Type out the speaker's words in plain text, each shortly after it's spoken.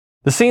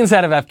The scenes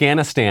out of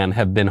Afghanistan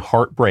have been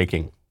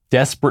heartbreaking.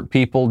 Desperate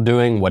people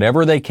doing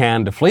whatever they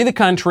can to flee the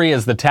country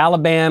as the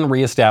Taliban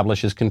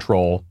reestablishes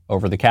control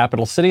over the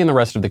capital city and the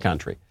rest of the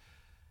country.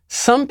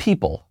 Some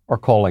people are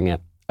calling it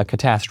a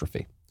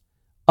catastrophe.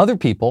 Other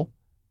people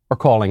are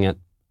calling it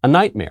a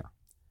nightmare.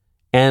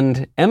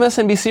 And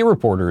MSNBC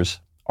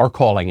reporters are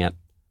calling it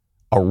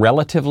a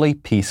relatively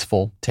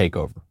peaceful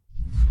takeover.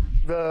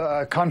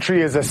 The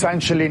country is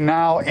essentially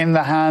now in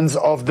the hands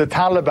of the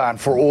Taliban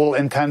for all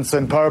intents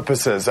and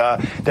purposes.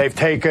 They've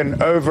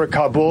taken over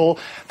Kabul.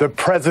 The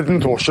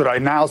president, or should I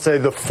now say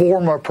the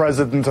former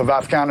president of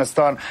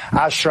Afghanistan,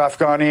 Ashraf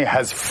Ghani,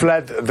 has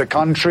fled the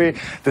country.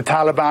 The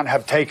Taliban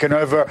have taken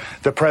over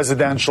the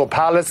presidential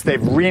palace.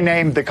 They've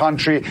renamed the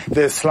country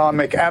the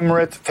Islamic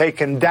Emirate,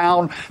 taken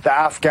down the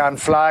Afghan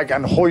flag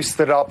and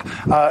hoisted up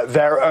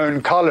their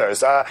own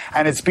colors.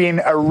 And it's been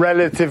a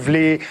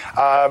relatively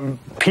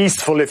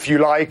peaceful, if you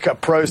like, a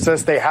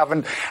process. They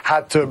haven't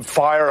had to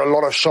fire a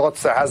lot of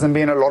shots. There hasn't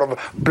been a lot of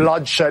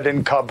bloodshed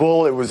in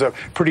Kabul. It was a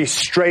pretty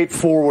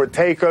straightforward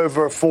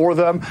takeover for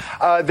them.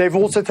 They've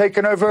also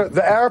taken over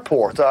the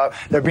airport. There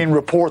have been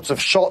reports of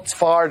shots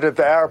fired at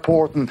the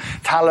airport, and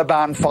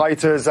Taliban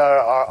fighters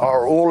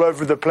are all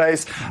over the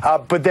place.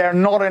 But they're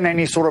not in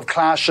any sort of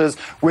clashes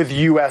with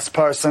U.S.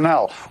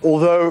 personnel,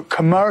 although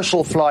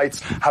commercial flights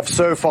have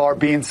so far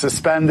been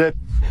suspended.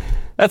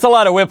 That's a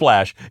lot of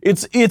whiplash.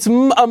 It's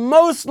a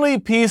mostly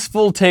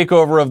peaceful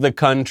takeover of the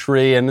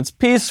country, and it's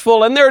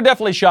peaceful, and there are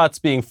definitely shots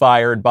being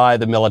fired by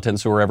the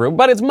militants who are everywhere,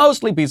 but it's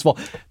mostly peaceful.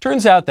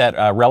 Turns out that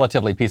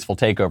relatively peaceful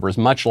takeovers,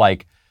 much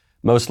like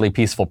mostly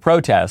peaceful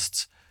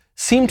protests,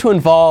 seem to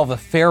involve a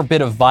fair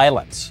bit of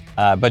violence.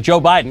 But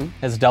Joe Biden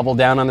has doubled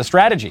down on the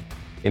strategy.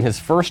 In his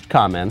first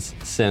comments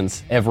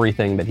since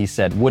everything that he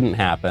said wouldn't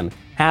happen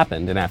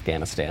happened in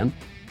Afghanistan.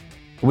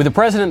 With the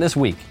president this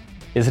week,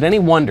 is it any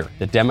wonder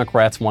that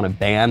Democrats want to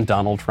ban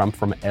Donald Trump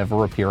from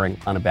ever appearing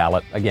on a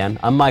ballot again?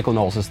 I'm Michael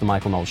Knowles. This is The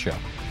Michael Knowles Show.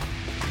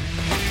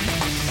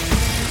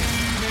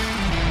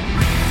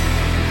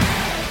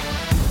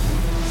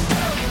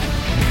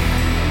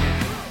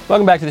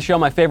 Welcome back to the show.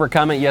 My favorite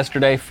comment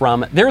yesterday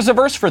from There's a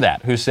Verse for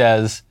That, who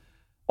says,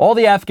 all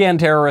the Afghan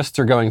terrorists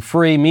are going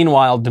free.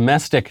 Meanwhile,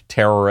 domestic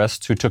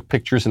terrorists who took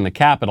pictures in the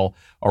Capitol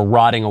are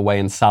rotting away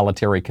in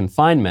solitary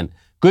confinement.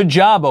 Good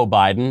job, oh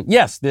Biden.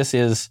 Yes, this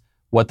is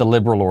what the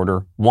liberal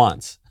order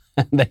wants.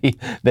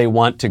 They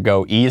want to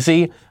go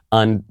easy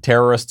on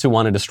terrorists who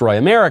want to destroy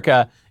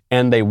America,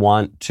 and they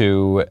want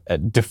to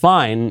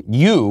define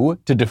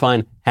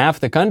half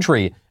the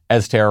country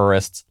as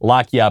terrorists,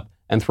 lock you up,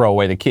 and throw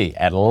away the key.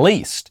 At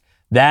least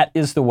that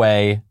is the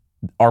way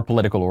our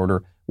political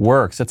order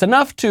works. It's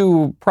enough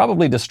to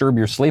probably disturb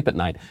your sleep at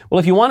night. Well,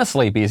 if you want to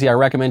sleep easy, I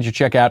recommend you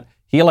check out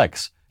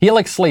Helix.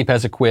 Helix Sleep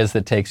has a quiz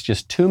that takes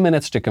just 2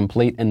 minutes to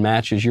complete and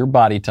matches your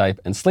body type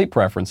and sleep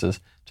preferences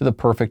to the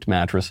perfect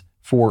mattress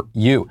for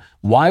you.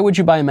 Why would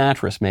you buy a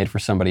mattress made for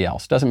somebody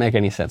else? Doesn't make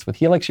any sense. With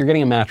Helix, you're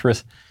getting a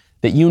mattress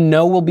that you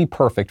know will be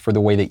perfect for the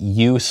way that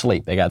you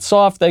sleep. They got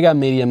soft, they got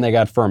medium, they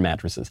got firm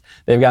mattresses.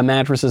 They've got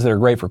mattresses that are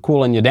great for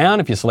cooling you down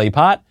if you sleep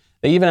hot.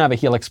 They even have a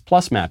Helix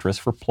Plus mattress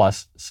for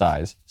plus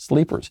size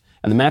sleepers.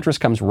 And the mattress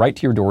comes right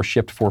to your door,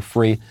 shipped for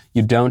free.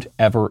 You don't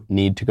ever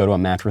need to go to a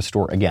mattress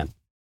store again.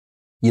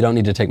 You don't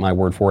need to take my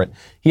word for it.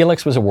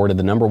 Helix was awarded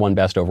the #1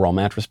 best overall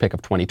mattress pick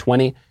of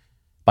 2020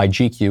 by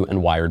GQ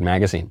and Wired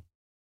magazine.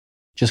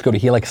 Just go to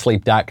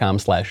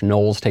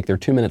helixsleep.com/Knowles, take their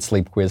 2-minute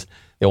sleep quiz.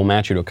 They will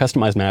match you to a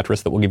customized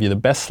mattress that will give you the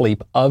best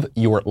sleep of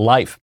your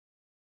life.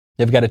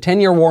 They've got a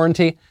 10-year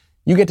warranty.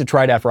 You get to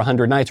try it out for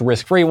 100 nights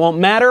risk-free. It won't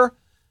matter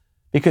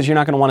because you're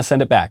not going to want to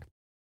send it back.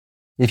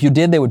 If you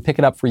did, they would pick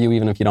it up for you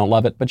even if you don't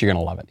love it, but you're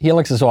going to love it.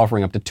 Helix is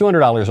offering up to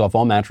 $200 off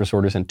all mattress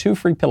orders and 2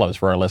 free pillows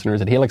for our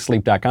listeners at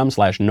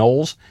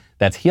helixsleep.com/Knowles.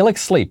 That's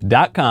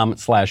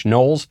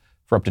helixsleep.com/Knowles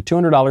for up to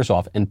 $200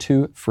 off and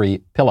 2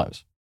 free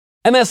pillows.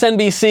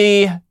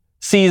 MSNBC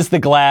sees the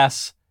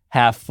glass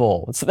half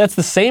full. That's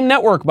the same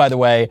network, by the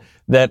way,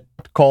 that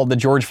called the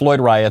George Floyd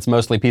riots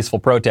mostly peaceful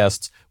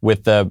protests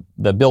with the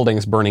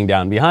buildings burning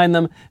down behind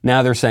them.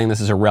 Now they're saying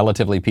this is a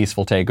relatively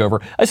peaceful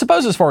takeover. I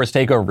suppose as far as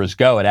takeovers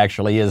go, it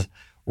actually is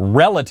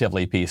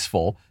relatively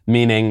peaceful,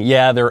 meaning,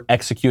 yeah, they're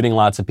executing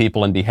lots of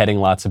people and beheading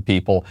lots of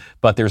people,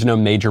 but there's no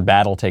major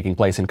battle taking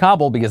place in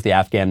Kabul because the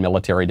Afghan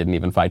military didn't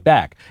even fight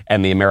back.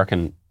 And the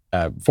American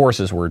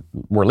forces were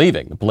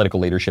leaving. The political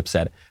leadership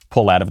said,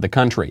 pull out of the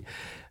country.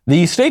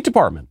 The State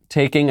Department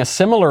taking a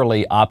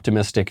similarly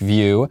optimistic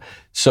view.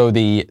 So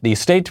the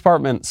State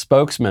Department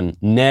spokesman,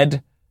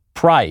 Ned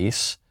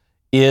Price,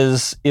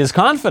 is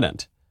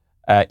confident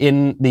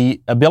in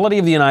the ability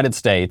of the United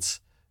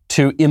States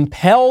to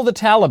impel the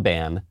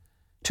Taliban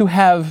to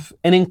have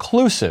an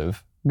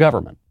inclusive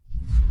government.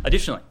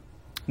 Additionally,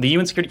 the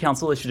UN Security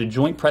Council issued a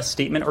joint press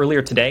statement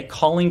earlier today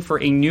calling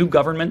for a new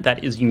government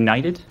that is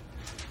united,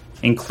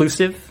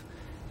 inclusive,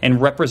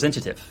 and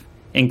representative,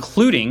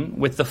 including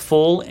with the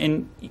full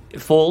and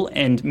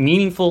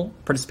meaningful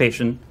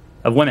participation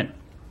of women.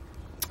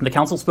 The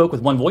Council spoke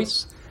with one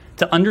voice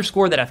to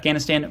underscore that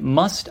Afghanistan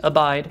must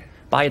abide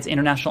by its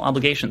international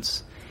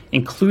obligations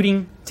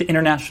including to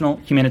international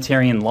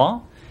humanitarian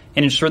law,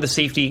 and ensure the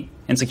safety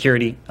and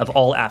security of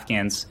all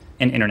Afghans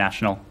and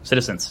international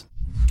citizens.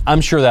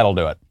 I'm sure that'll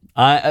do it.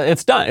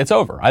 It's done. It's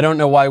over. I don't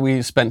know why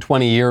we spent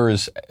 20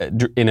 years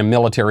in a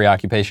military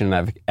occupation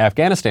in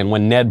Afghanistan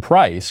when Ned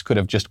Price could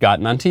have just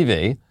gotten on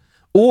TV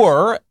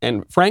or,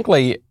 and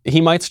frankly,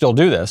 he might still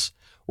do this,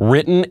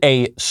 written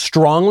a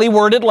strongly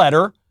worded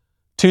letter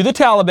to the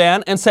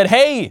Taliban and said,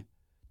 hey,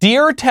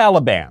 dear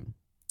Taliban,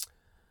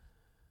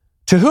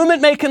 to whom it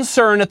may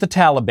concern at the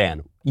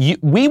Taliban,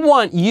 we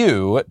want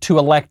you to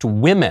elect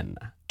women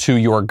to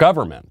your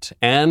government.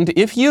 And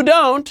if you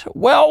don't,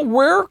 well,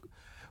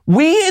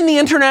 we in the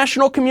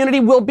international community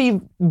will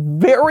be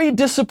very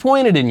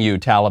disappointed in you,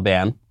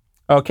 Taliban.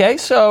 Okay,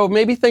 so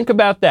maybe think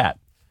about that.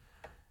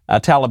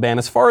 Taliban,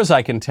 as far as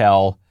I can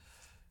tell,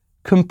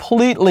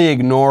 completely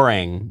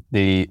ignoring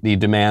the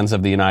demands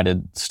of the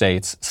United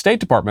States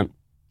State Department.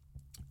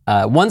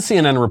 One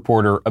CNN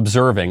reporter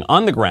observing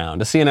on the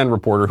ground, a CNN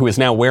reporter who is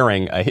now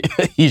wearing a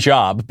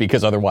hijab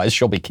because otherwise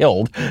she'll be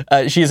killed.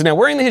 She is now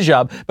wearing the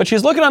hijab, but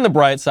she's looking on the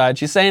bright side.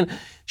 She's saying,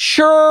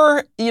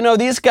 sure,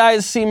 these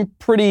guys seem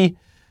pretty,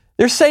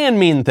 they're saying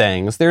mean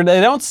things. They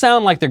don't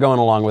sound like they're going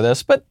along with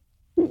this, but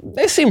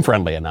they seem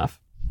friendly enough.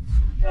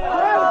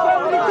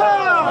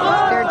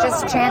 They're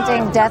just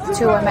chanting death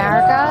to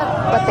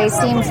America, but they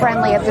seem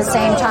friendly at the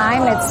same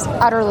time. It's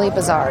utterly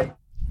bizarre.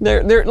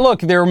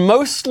 They're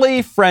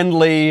mostly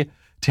friendly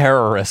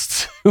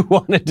terrorists who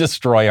want to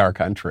destroy our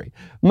country.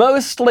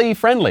 Mostly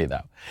friendly,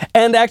 though.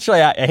 And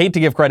actually, I hate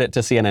to give credit to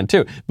CNN,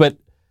 too, but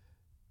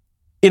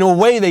in a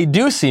way, they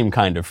do seem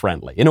kind of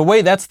friendly. In a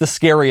way, that's the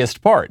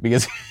scariest part,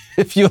 because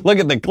if you look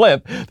at the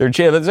clip, they're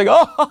saying,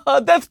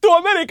 oh, death to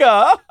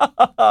America.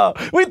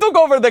 We took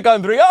over the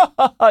country.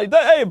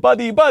 Hey,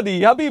 buddy,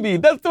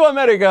 Habibi, death to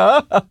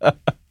America.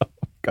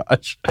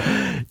 Gosh,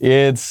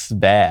 it's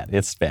bad.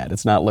 It's bad.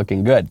 It's not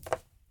looking good.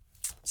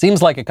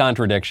 Seems like a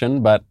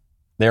contradiction, but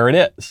there it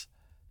is.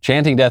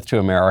 Chanting death to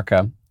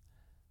America,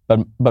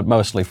 but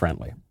mostly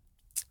friendly.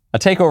 A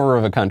takeover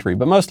of a country,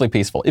 but mostly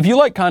peaceful. If you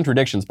like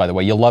contradictions, by the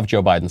way, you'll love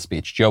Joe Biden's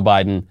speech. Joe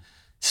Biden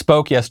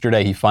spoke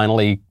yesterday. He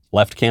finally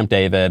left Camp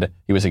David.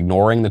 He was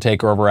ignoring the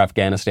takeover of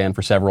Afghanistan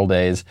for several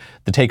days.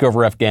 The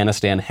takeover of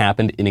Afghanistan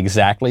happened in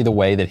exactly the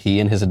way that he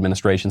and his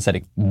administration said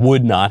it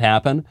would not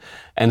happen.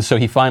 And so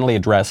he finally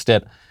addressed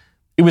it.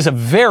 It was a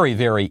very,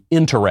 very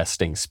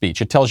interesting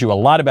speech. It tells you a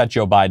lot about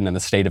Joe Biden and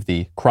the state of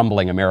the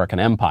crumbling American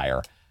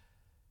empire.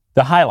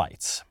 The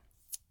highlights.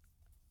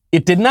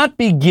 It did not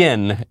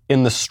begin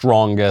in the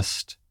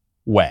strongest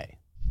way.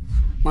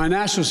 My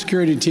national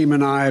security team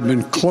and I have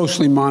been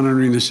closely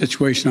monitoring the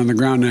situation on the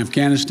ground in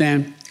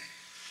Afghanistan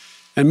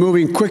and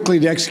moving quickly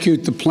to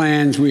execute the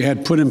plans we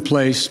had put in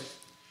place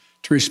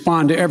to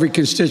respond to every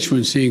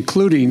constituency,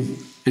 including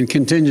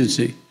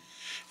contingency,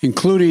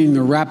 including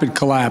the rapid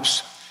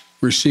collapse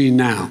we're seeing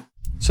now.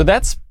 So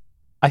that's,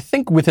 I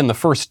think, within the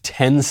first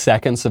 10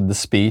 seconds of the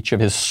speech, of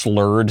his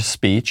slurred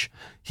speech,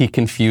 he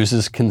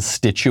confuses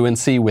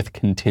constituency with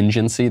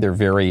contingency. They're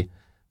very,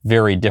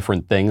 very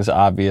different things,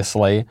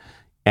 obviously.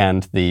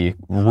 And the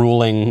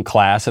ruling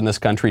class in this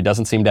country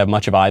doesn't seem to have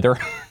much of either,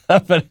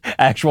 but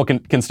actual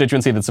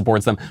constituency that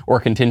supports them or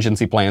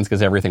contingency plans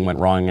because everything went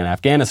wrong in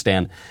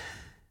Afghanistan.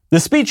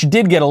 The speech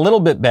did get a little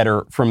bit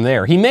better from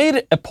there. He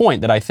made a point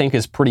that I think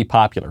is pretty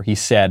popular. He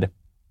said,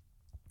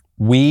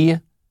 we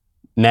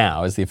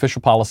now, as the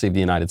official policy of the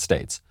United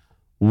States,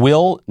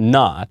 will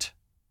not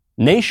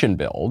nation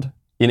build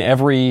in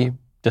every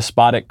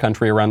despotic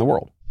country around the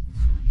world.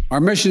 Our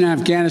mission in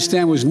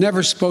Afghanistan was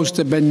never supposed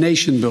to have been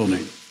nation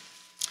building.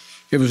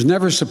 It was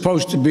never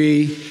supposed to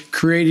be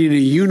creating a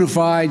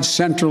unified,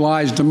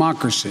 centralized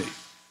democracy.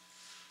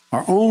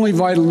 Our only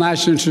vital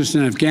national interest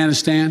in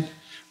Afghanistan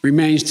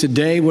remains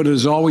today what it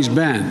has always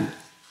been,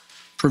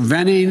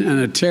 preventing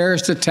a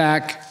terrorist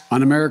attack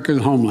on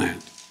America's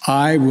homeland.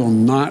 I will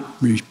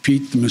not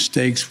repeat the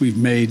mistakes we've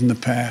made in the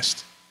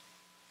past.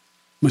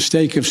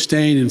 Mistake of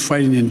staying and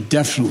fighting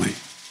indefinitely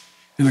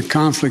in a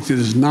conflict that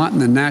is not in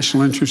the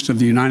national interest of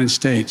the United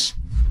States.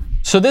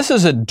 So this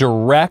is a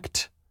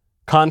direct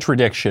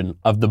contradiction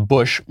of the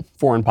Bush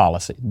foreign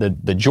policy.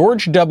 The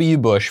George W.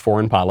 Bush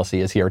foreign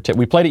policy, as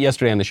we played it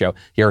yesterday on the show.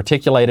 He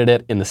articulated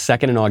it in the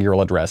second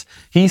inaugural address.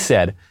 He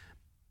said,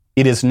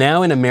 it is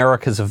now in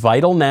America's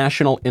vital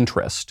national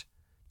interest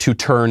to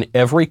turn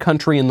every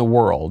country in the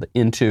world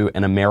into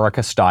an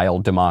America-style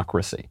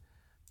democracy.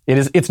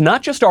 It's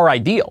not just our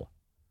ideal.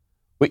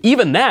 But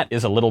even that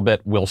is a little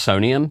bit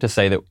Wilsonian, to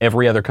say that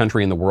every other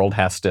country in the world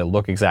has to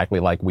look exactly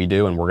like we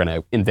do and we're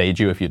going to invade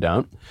you if you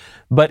don't.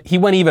 But he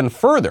went even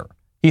further.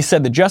 He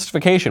said the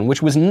justification,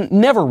 which was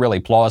never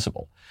really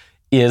plausible,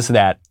 is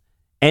that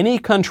any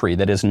country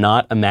that is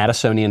not a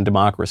Madisonian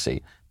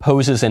democracy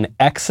poses an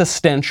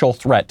existential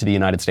threat to the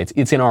United States.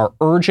 It's in our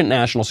urgent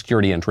national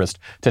security interest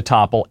to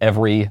topple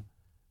every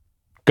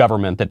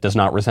government that does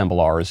not resemble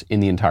ours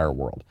in the entire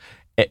world.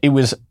 It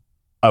was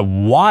a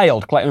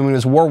wild claim. I mean, it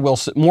was more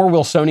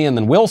Wilsonian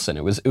than Wilson.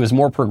 It was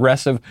more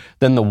progressive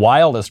than the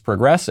wildest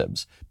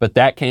progressives. But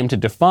that came to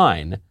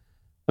define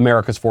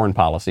America's foreign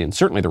policy, and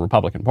certainly the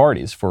Republican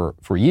parties for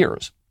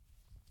years.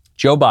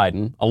 Joe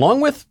Biden,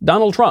 along with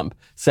Donald Trump,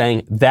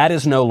 saying that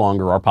is no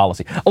longer our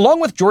policy. Along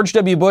with George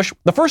W. Bush,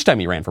 the first time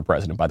he ran for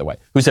president, by the way,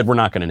 who said we're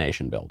not going to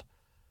nation build.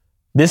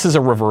 This is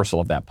a reversal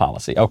of that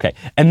policy. Okay.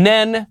 And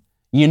then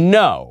you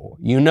know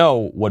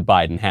what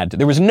Biden had to.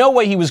 There was no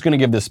way he was going to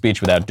give this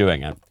speech without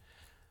doing it.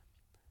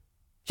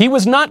 He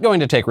was not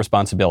going to take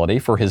responsibility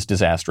for his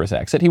disastrous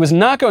exit. He was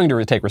not going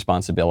to take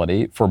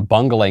responsibility for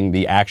bungling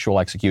the actual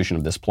execution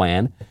of this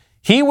plan.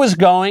 He was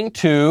going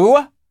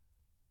to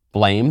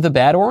blame the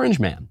bad orange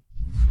man.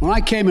 When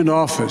I came into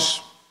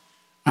office,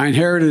 I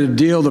inherited a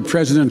deal that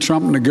President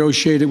Trump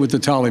negotiated with the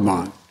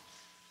Taliban.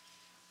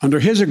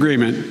 Under his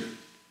agreement,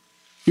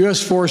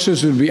 U.S.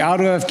 forces would be out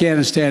of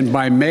Afghanistan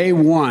by May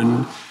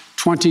 1,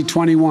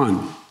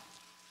 2021,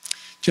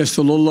 just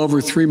a little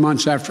over 3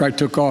 months after I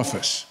took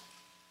office.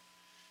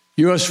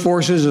 U.S.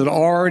 forces had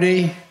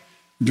already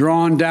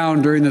drawn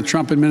down during the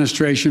Trump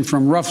administration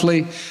from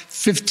roughly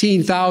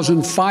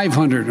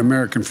 15,500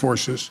 American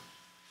forces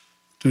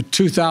to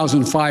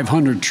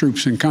 2,500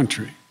 troops in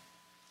country.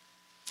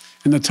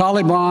 And the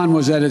Taliban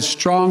was at its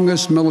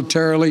strongest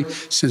militarily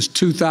since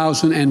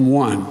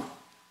 2001.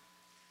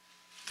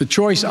 The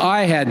choice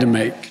I had to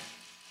make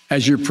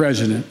as your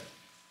president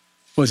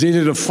was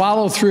either to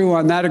follow through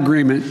on that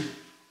agreement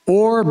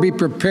or be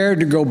prepared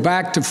to go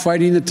back to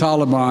fighting the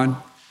Taliban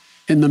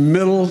in the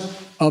middle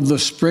of the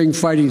spring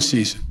fighting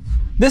season.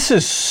 This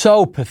is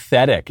so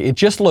pathetic. It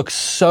just looks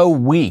so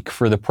weak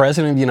for the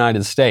President of the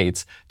United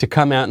States to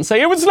come out and say,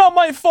 it was not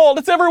my fault,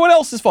 it's everyone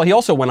else's fault. He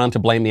also went on to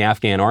blame the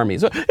Afghan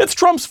armies. It's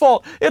Trump's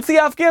fault. It's the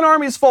Afghan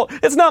army's fault.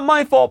 It's not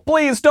my fault.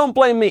 Please don't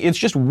blame me. It's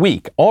just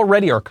weak.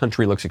 Already our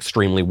country looks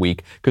extremely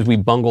weak because we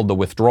bungled the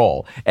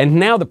withdrawal. And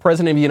now the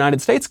President of the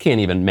United States can't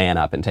even man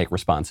up and take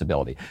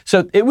responsibility.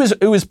 So it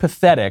was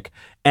pathetic,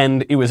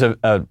 and it was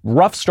a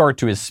rough start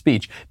to his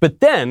speech.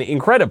 But then,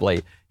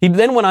 incredibly, he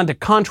then went on to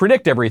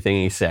contradict everything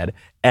he said,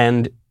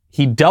 and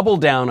he doubled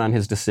down on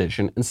his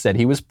decision and said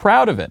he was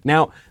proud of it.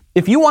 Now,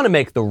 if you want to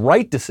make the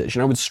right decision,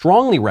 I would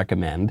strongly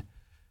recommend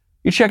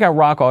you check out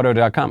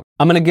rockauto.com.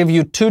 I'm going to give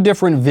you two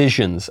different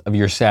visions of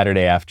your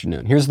Saturday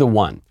afternoon. Here's the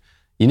one.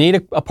 You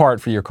need a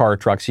part for your car or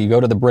truck, so you go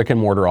to the brick and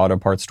mortar auto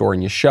parts store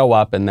and you show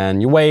up, and then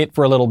you wait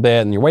for a little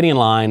bit and you're waiting in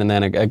line, and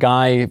then a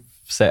guy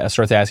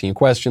starts asking you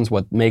questions.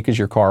 What make is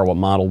your car? What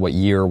model? What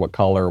year? What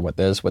color? What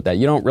this? What that?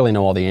 You don't really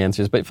know all the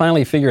answers, but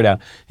finally you figure it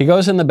out. He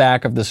goes in the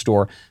back of the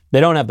store.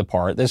 They don't have the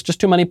part. There's just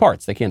too many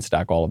parts. They can't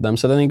stock all of them.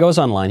 So then he goes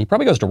online. He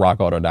probably goes to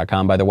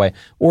rockauto.com, by the way,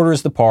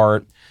 orders the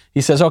part. He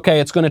says, okay,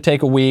 it's going to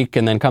take a week,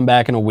 and then come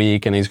back in a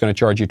week, and he's going to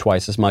charge you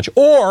twice as much.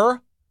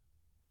 Or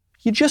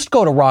you just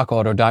go to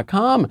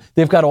rockauto.com.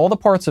 They've got all the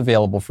parts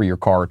available for your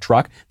car or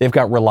truck. They've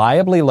got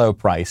reliably low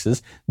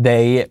prices.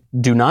 They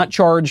do not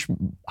charge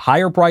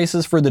higher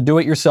prices for the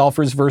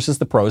do-it-yourselfers versus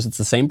the pros. It's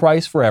the same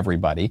price for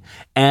everybody.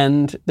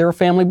 And they're a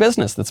family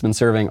business that's been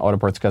serving auto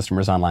parts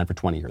customers online for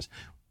 20 years.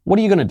 What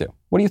are you going to do?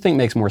 What do you think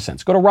makes more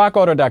sense? Go to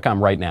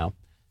rockauto.com right now.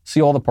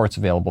 See all the parts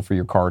available for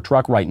your car or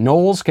truck. Write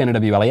Knowles,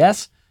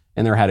 K-N-W-L-E-S,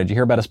 in their How Did You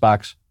Hear About Us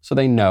box so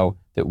they know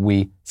that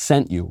we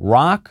sent you.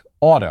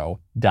 rockauto.com.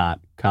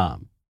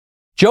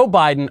 Joe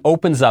Biden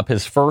opens up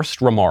his first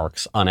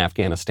remarks on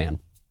Afghanistan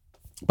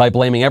by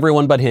blaming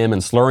everyone but him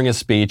and slurring his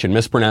speech and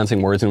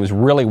mispronouncing words, and it was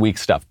really weak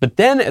stuff. But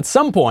then at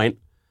some point,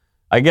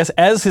 I guess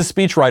as his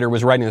speechwriter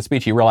was writing the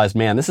speech, he realized,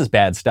 man, this is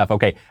bad stuff.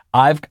 Okay,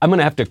 I'm going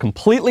to have to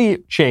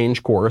completely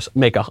change course,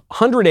 make a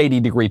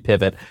 180-degree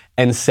pivot,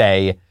 and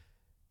say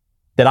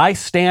that I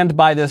stand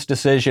by this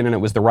decision and it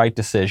was the right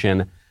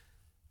decision.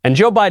 And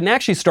Joe Biden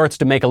actually starts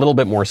to make a little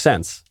bit more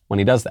sense when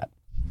he does that.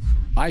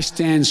 I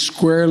stand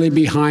squarely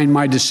behind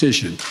my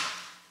decision.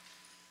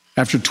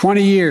 After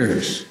 20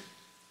 years,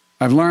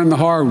 I've learned the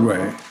hard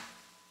way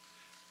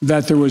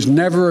that there was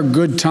never a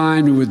good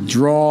time to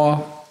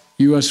withdraw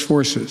U.S.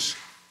 forces.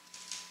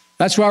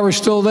 That's why we're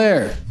still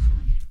there.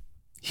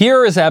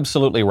 Here is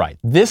absolutely right.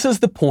 This is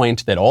the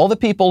point that all the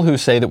people who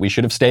say that we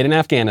should have stayed in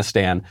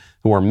Afghanistan,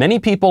 who are many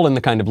people in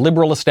the kind of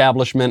liberal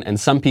establishment and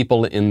some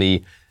people in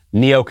the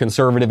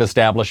neoconservative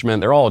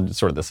establishment, they're all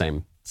sort of the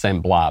same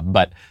blob.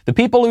 But the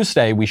people who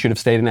say we should have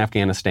stayed in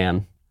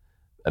Afghanistan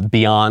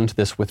beyond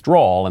this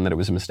withdrawal and that it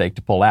was a mistake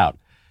to pull out,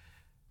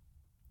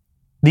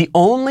 the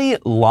only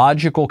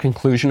logical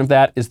conclusion of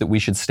that is that we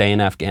should stay in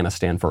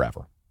Afghanistan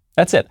forever.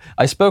 That's it.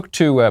 I spoke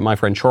to my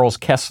friend Charles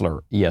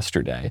Kessler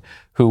yesterday,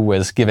 who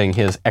was giving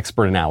his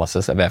expert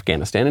analysis of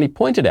Afghanistan, and he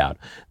pointed out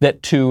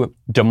that to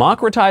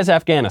democratize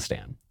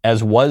Afghanistan,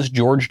 as was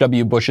George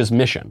W. Bush's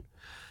mission,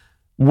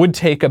 would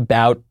take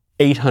about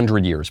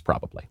 800 years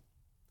probably.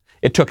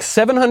 It took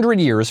 700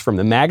 years from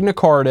the Magna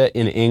Carta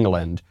in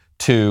England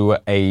to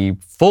a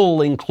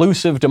full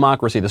inclusive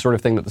democracy, the sort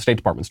of thing that the State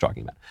Department's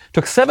talking about. It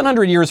took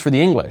 700 years for the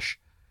English.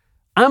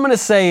 I'm going to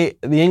say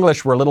the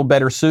English were a little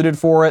better suited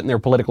for it, and their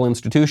political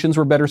institutions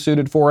were better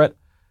suited for it.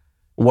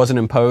 It wasn't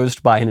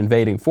imposed by an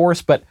invading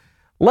force, but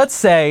let's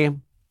say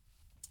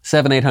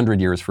 700-800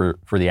 years for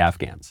the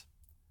Afghans.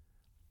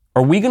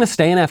 Are we going to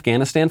stay in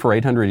Afghanistan for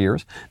 800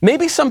 years?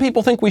 Maybe some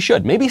people think we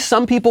should. Maybe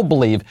some people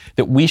believe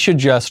that we should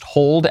just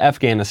hold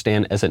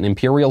Afghanistan as an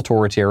imperial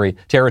territory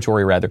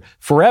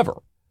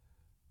forever.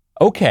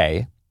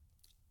 Okay.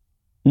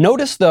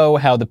 Notice, though,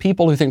 how the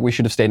people who think we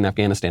should have stayed in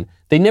Afghanistan,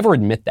 they never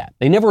admit that.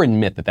 They never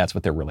admit that that's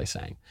what they're really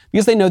saying.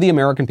 Because they know the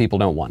American people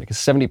don't want it. Because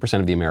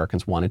 70% of the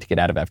Americans wanted to get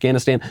out of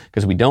Afghanistan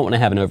because we don't want to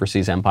have an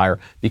overseas empire,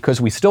 because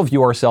we still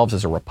view ourselves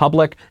as a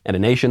republic and a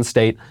nation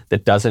state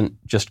that doesn't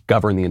just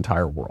govern the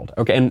entire world.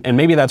 Okay, and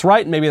maybe that's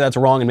right, and maybe that's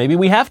wrong, and maybe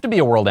we have to be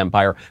a world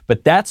empire,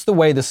 but that's the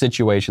way the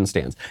situation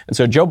stands. And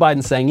so Joe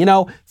Biden's saying,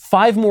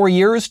 5 more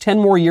years, 10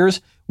 more years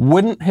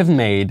wouldn't have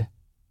made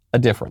a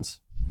difference.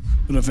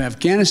 But if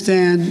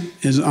Afghanistan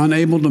is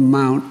unable to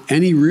mount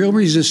any real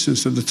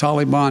resistance to the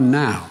Taliban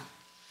now,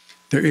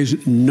 there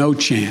is no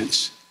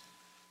chance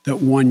that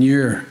 1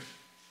 year,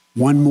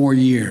 1 more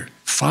year,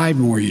 5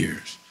 more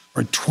years,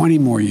 or 20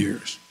 more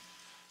years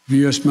of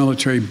U.S.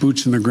 military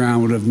boots on the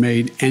ground would have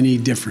made any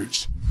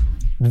difference.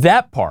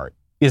 That part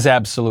is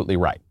absolutely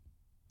right.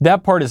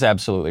 That part is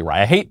absolutely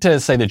right. I hate to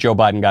say that Joe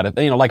Biden got it,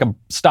 like a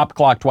stop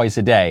clock twice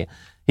a day.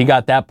 He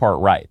got that part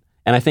right.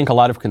 And I think a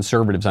lot of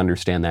conservatives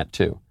understand that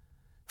too.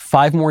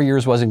 5 more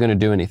years wasn't going to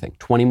do anything.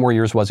 20 more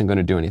years wasn't going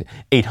to do anything.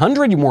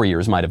 800 more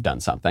years might have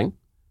done something.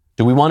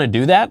 Do we want to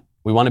do that?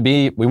 We want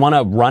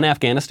to run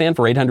Afghanistan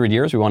for 800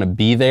 years. We want to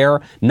be there.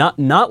 Not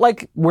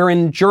like we're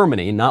in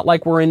Germany, not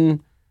like we're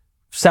in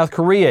South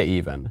Korea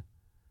even.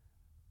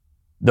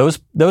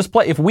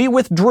 If we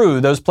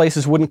withdrew, those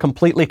places wouldn't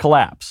completely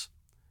collapse.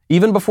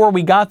 Even before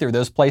we got there,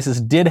 those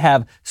places did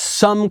have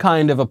some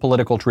kind of a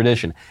political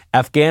tradition.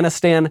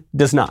 Afghanistan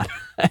does not.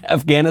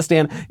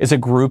 Afghanistan is a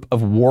group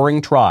of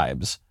warring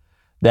tribes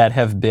that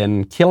have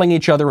been killing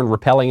each other and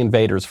repelling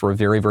invaders for a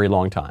very, very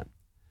long time,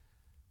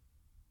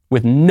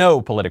 with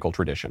no political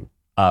tradition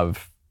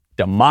of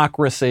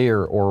democracy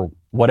or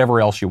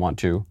whatever else you want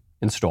to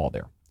install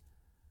there.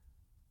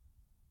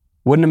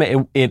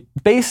 It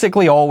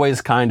basically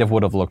always kind of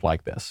would have looked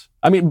like this.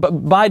 I mean,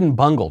 Biden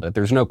bungled it.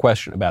 There's no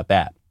question about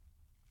that.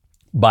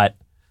 But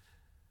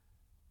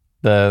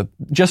the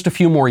just a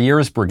few more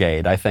years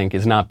brigade, I think,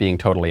 is not being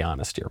totally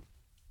honest here.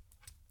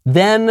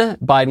 Then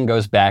Biden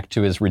goes back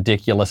to his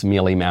ridiculous,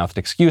 mealy-mouthed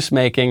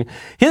excuse-making.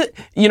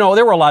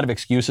 There were a lot of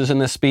excuses in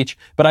this speech,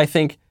 but I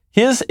think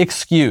his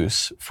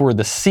excuse for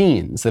the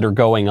scenes that are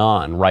going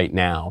on right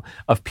now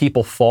of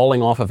people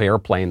falling off of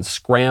airplanes,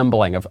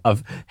 scrambling,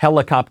 of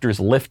helicopters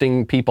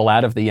lifting people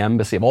out of the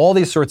embassy, of all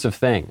these sorts of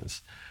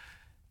things,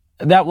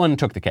 that one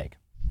took the cake.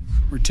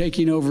 We're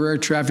taking over air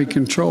traffic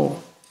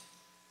control.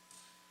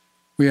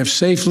 We have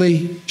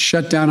safely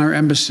shut down our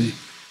embassy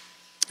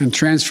and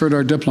transferred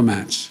our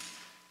diplomats.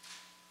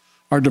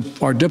 Our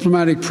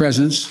diplomatic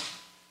presence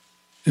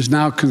is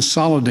now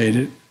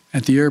consolidated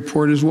at the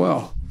airport as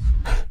well.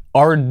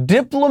 Our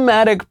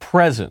diplomatic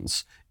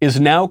presence is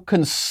now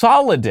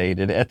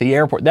consolidated at the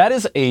airport. That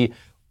is a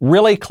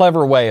really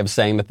clever way of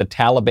saying that the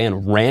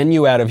Taliban ran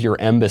you out of your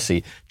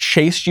embassy,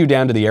 chased you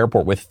down to the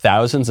airport with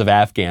thousands of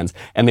Afghans,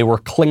 and they were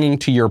clinging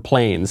to your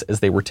planes as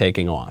they were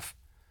taking off.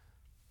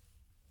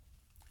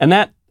 And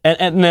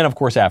then, of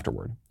course,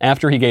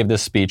 after he gave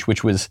this speech,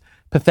 which was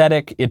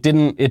pathetic, it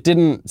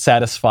didn't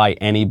satisfy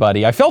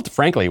anybody. I felt,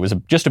 frankly, it was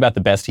just about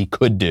the best he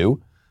could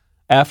do.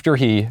 After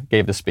he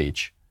gave the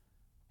speech,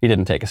 he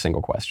didn't take a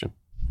single question.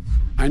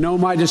 I know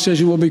my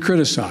decision will be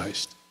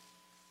criticized,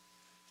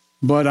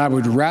 but I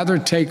would rather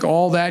take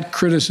all that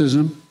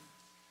criticism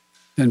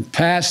than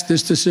pass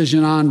this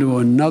decision on to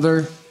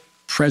another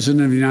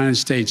president of the United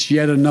States,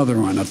 yet another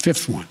one, a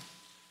 5th one,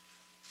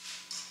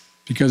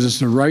 because it's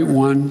the right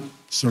one.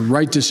 It's the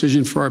right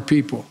decision for our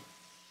people,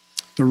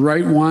 the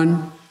right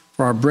one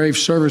for our brave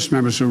service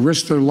members who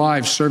risk their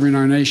lives serving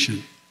our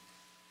nation.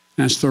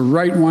 And it's the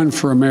right one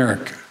for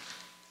America.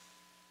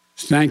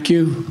 Thank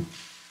you.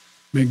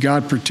 May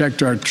God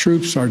protect our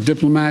troops, our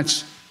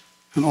diplomats,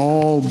 and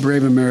all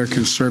brave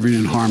Americans serving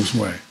in harm's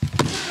way.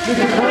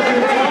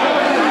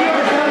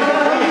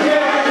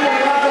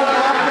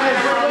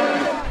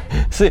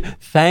 See,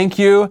 thank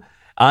you.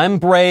 I'm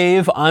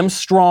brave. I'm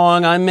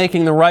strong. I'm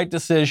making the right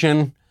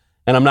decision.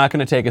 And I'm not going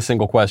to take a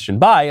single question.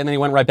 Bye. And then he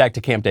went right back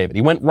to Camp David.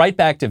 He went right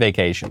back to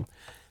vacation.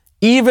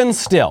 Even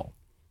still,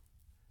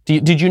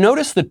 did you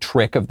notice the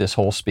trick of this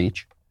whole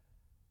speech?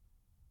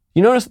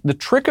 You notice the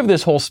trick of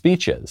this whole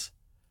speech is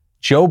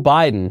Joe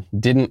Biden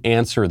didn't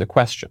answer the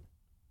question.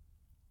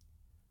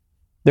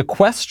 The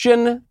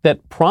question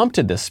that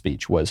prompted this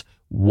speech was,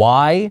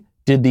 why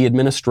did the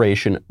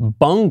administration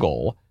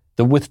bungle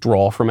the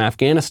withdrawal from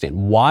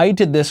Afghanistan? Why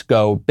did this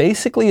go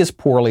basically as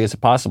poorly as it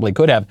possibly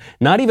could have,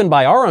 not even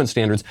by our own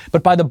standards,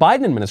 but by the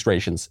Biden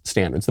administration's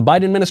standards? The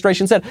Biden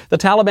administration said the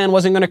Taliban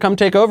wasn't going to come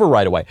take over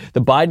right away.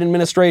 The Biden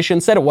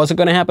administration said it wasn't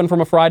going to happen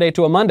from a Friday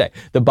to a Monday.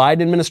 The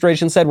Biden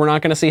administration said we're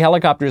not going to see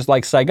helicopters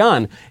like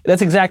Saigon.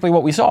 That's exactly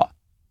what we saw.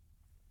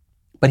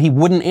 But he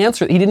wouldn't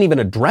answer. He didn't even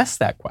address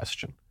that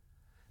question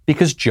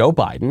because Joe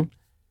Biden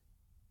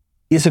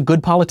is a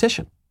good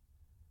politician.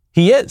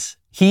 He is.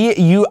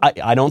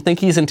 I don't think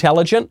he's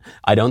intelligent.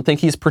 I don't think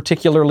he's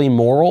particularly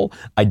moral.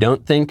 I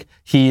don't think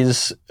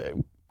he's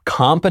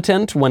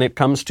competent when it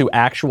comes to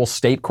actual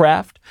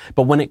statecraft.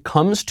 But when it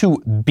comes to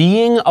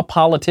being a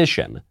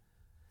politician,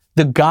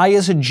 the guy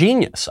is a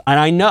genius.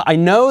 And I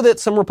know that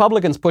some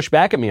Republicans push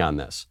back at me on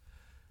this,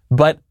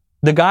 but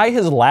the guy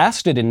has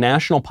lasted in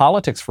national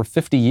politics for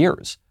 50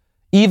 years,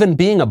 even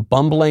being a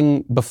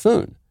bumbling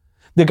buffoon.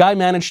 The guy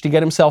managed to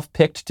get himself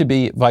picked to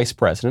be vice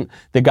president.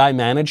 The guy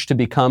managed to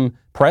become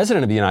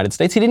president of the United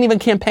States. He didn't even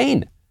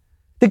campaign.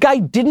 The guy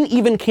didn't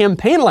even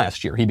campaign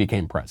last year. He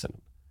became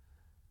president.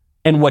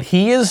 And what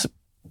he is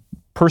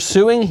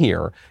pursuing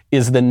here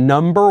is the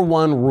number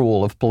one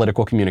rule of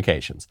political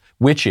communications,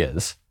 which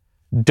is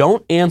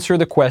don't answer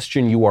the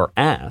question you are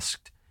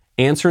asked.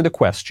 Answer the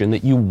question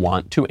that you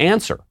want to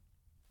answer.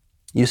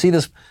 You see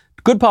this,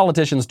 good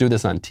politicians do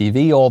this on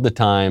TV all the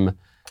time.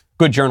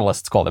 Good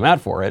journalists call them out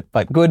for it,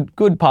 but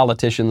good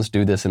politicians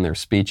do this in their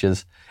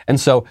speeches. And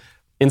so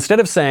instead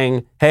of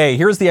saying, hey,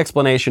 here's the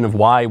explanation of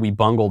why we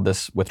bungled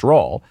this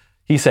withdrawal,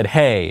 he said,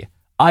 hey,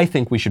 I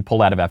think we should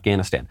pull out of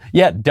Afghanistan.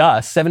 Yeah,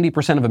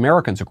 70% of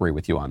Americans agree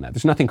with you on that.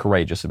 There's nothing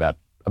courageous about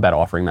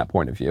offering that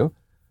point of view.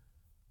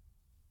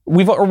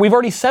 We've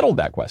already settled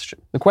that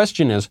question. The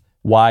question is,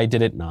 why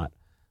did it not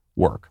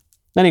work?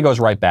 Then he goes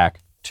right back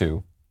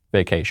to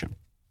vacation.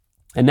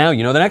 And now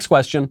you know the next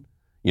question.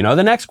 You know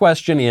the next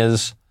question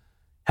is,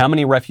 how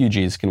many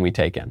refugees can we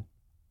take in?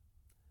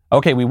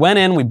 Okay, we went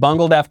in, we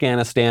bungled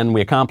Afghanistan,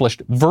 we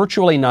accomplished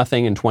virtually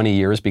nothing in 20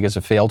 years because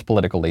of failed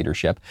political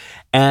leadership.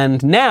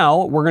 And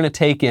now we're going to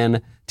take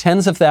in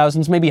tens of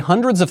thousands, maybe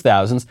hundreds of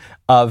thousands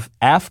of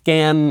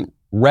Afghan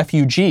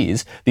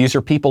refugees. These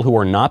are people who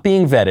are not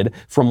being vetted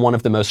from one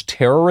of the most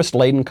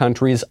terrorist-laden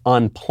countries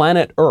on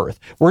planet Earth.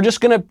 We're just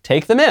going to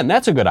take them in.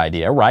 That's a good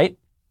idea, right?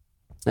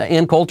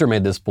 Ann Coulter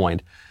made this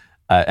point,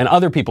 and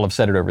other people have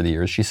said it over the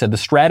years. She said the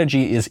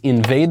strategy is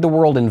invade the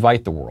world,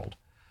 invite the world.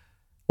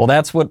 Well,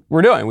 that's what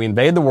we're doing. We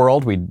invade the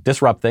world, we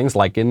disrupt things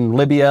like in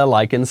Libya,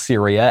 like in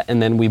Syria,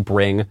 and then we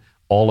bring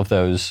all of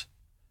those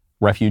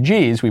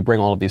refugees, we bring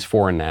all of these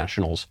foreign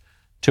nationals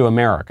to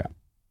America.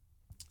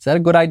 Is that a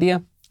good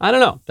idea? I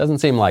don't know. Doesn't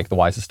seem like the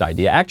wisest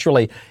idea.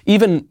 Actually,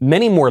 even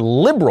many more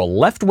liberal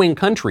left-wing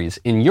countries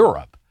in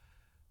Europe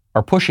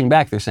are pushing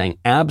back. They're saying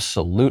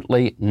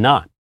absolutely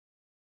not.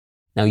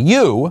 Now,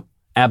 you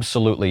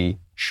absolutely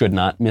should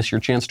not miss your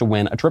chance to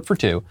win a trip for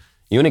two,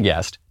 you and a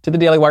guest, to the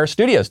Daily Wire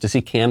studios to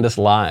see Candace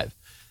live.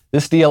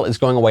 This deal is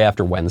going away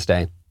after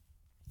Wednesday,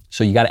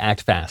 so you got to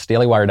act fast.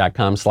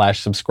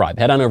 dailywire.com/subscribe.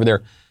 Head on over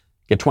there.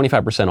 Get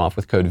 25% off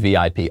with code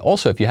VIP.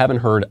 Also, if you haven't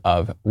heard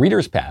of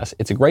Reader's Pass,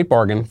 it's a great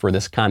bargain for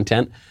this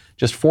content.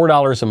 Just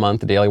 $4 a month,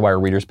 the Daily Wire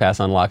Reader's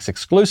Pass unlocks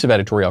exclusive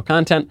editorial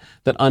content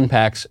that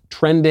unpacks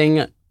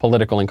trending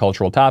political and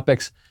cultural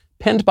topics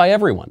penned by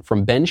everyone,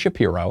 from Ben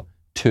Shapiro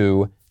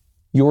to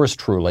yours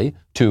truly,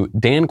 to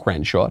Dan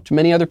Crenshaw, to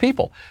many other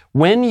people.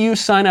 When you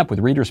sign up with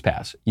Reader's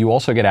Pass, you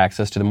also get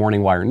access to the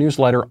Morning Wire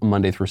newsletter, a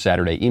Monday through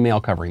Saturday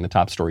email covering the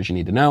top stories you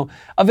need to know,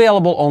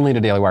 available only to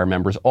Daily Wire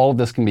members. All of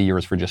this can be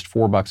yours for just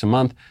 $4 a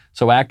month,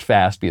 so act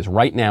fast, because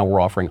right now we're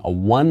offering a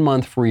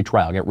 1-month free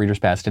trial. Get Reader's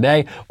Pass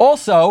today.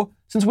 Also,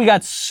 since we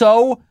got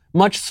so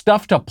much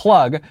stuff to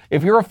plug,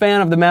 if you're a fan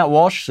of the Matt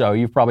Walsh Show,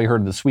 you've probably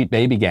heard of the Sweet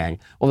Baby Gang.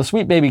 Well, the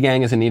Sweet Baby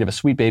Gang is in need of a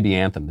Sweet Baby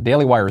anthem. The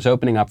Daily Wire is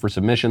opening up for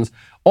submissions.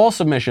 All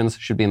submissions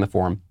should be in the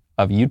form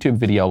of YouTube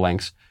video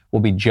links, will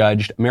be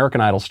judged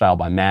American Idol style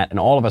by Matt and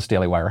all of us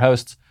Daily Wire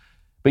hosts.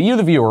 But you,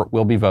 the viewer,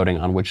 will be voting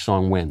on which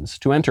song wins.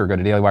 To enter, go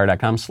to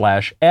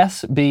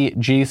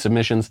dailywire.com/SBG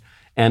submissions,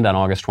 and on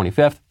August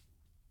 25th,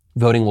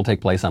 voting will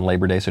take place on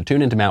Labor Day, so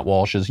tune into Matt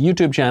Walsh's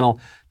YouTube channel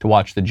to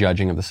watch the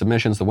judging of the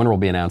submissions. The winner will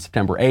be announced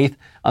September 8th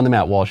on the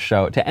Matt Walsh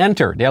Show. To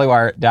enter,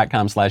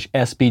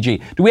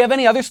 dailywire.com/SBG. Do we have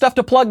any other stuff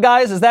to plug,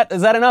 guys? Is that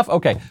enough?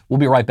 Okay, we'll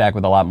be right back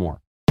with a lot more.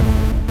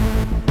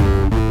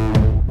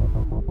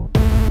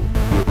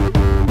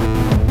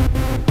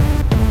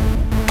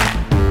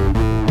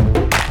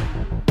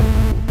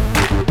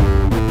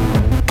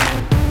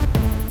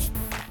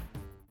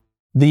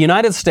 The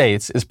United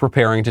States is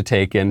preparing to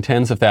take in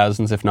tens of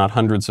thousands, if not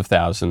hundreds of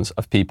thousands,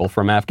 of people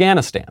from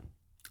Afghanistan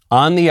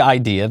on the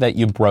idea that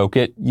you broke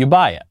it, you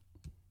buy it.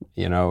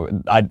 You know,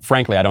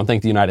 frankly, I don't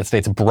think the United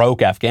States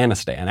broke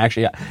Afghanistan.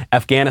 Actually,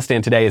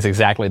 Afghanistan today is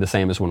exactly the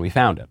same as when we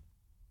found it.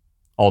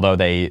 Although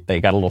they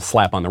got a little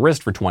slap on the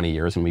wrist for 20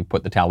 years and we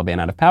put the Taliban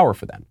out of power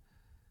for them.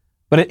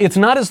 But it's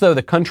not as though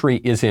the country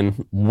is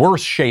in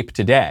worse shape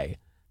today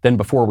than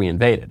before we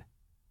invaded.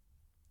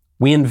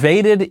 We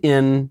invaded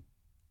in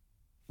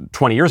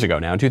 20 years ago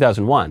now, in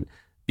 2001,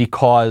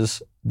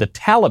 because the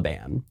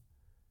Taliban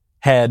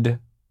had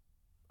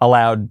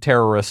allowed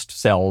terrorist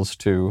cells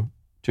to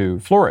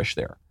flourish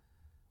there.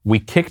 We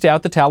kicked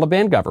out the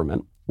Taliban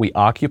government. We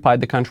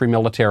occupied the country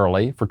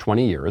militarily for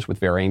 20 years with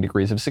varying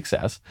degrees of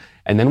success,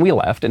 and then we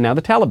left, and now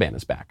the Taliban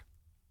is back.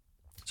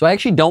 So I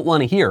actually don't want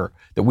to hear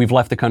that we've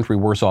left the country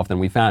worse off than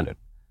we found it.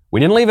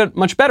 We didn't leave it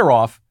much better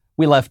off.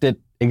 We left it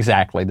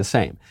exactly the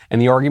same.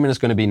 And the argument is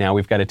going to be now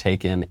we've got to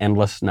take in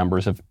endless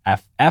numbers of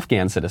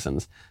Afghan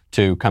citizens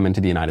to come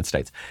into the United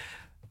States.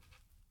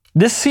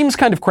 This seems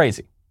kind of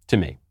crazy to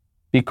me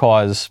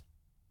because,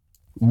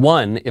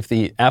 one, if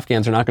the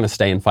Afghans are not going to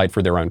stay and fight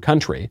for their own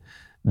country,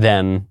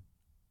 then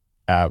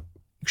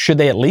should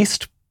they at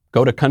least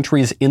go to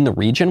countries in the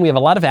region? We have a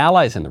lot of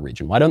allies in the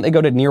region. Why don't they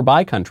go to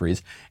nearby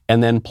countries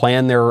and then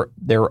plan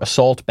their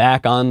assault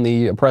back on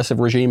the oppressive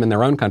regime in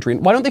their own country?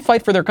 Why don't they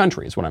fight for their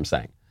country is what I'm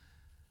saying.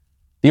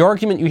 The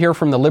argument you hear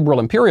from the liberal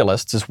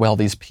imperialists is, well,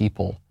 these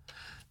people,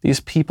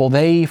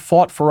 they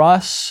fought for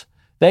us,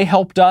 they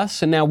helped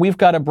us, and now we've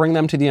got to bring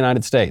them to the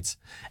United States.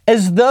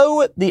 As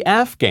though the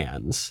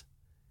Afghans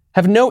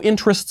have no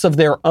interests of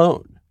their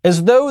own.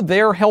 As though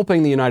their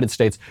helping the United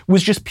States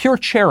was just pure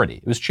charity.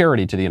 It was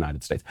charity to the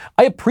United States.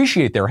 I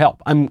appreciate their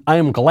help. I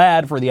am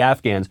glad for the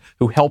Afghans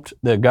who helped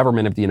the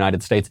government of the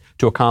United States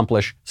to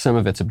accomplish some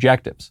of its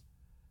objectives.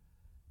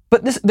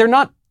 But they're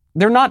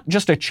not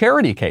just a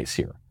charity case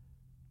here.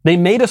 They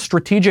made a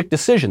strategic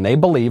decision. They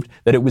believed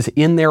that it was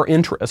in their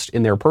interest,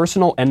 in their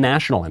personal and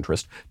national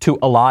interest, to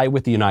ally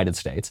with the United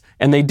States.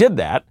 And they did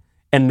that.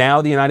 And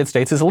now the United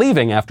States is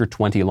leaving after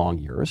 20 long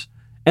years.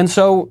 And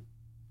so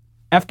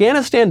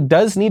Afghanistan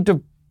does need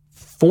to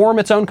form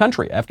its own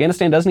country.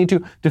 Afghanistan does need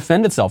to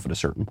defend itself at a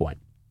certain point.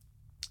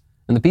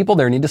 And the people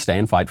there need to stay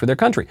and fight for their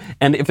country.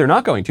 And if they're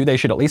not going to, they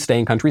should at least stay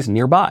in countries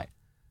nearby.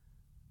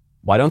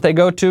 Why don't they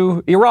go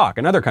to Iraq,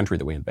 another country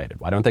that we invaded?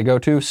 Why don't they go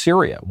to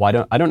Syria? Why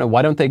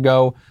don't they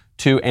go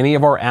to any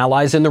of our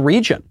allies in the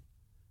region?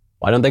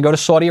 Why don't they go to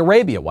Saudi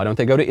Arabia? Why don't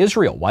they go to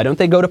Israel? Why don't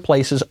they go to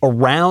places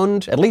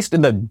around, at least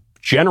in the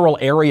general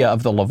area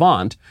of the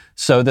Levant,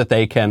 so that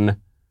they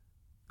can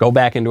go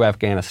back into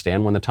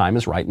Afghanistan when the time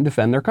is right and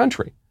defend their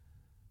country?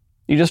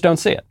 You just don't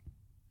see it.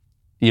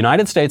 The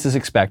United States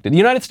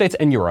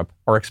and Europe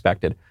are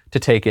expected to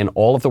take in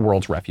all of the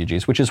world's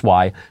refugees, which is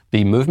why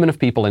the movement of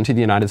people into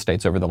the United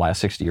States over the last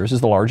 60 years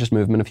is the largest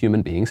movement of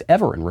human beings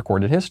ever in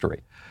recorded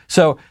history.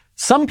 So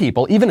some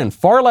people, even in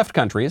far left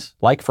countries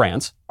like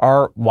France,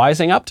 are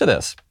wising up to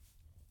this.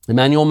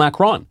 Emmanuel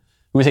Macron,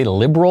 who is a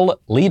liberal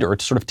leader,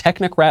 sort of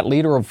technocrat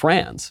leader of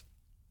France,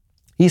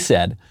 he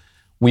said,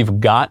 we've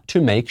got to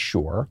make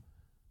sure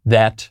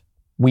that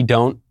we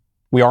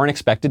aren't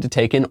expected to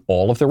take in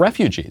all of the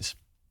refugees.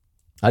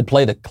 I'd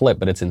play the clip,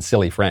 but it's in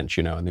silly French,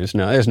 and there's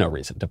no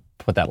reason to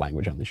put that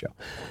language on the show.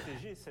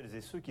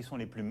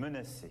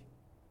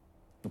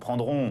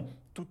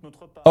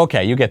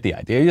 Okay, you get the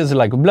idea. He's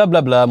like, blah,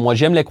 blah, blah, moi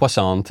j'aime les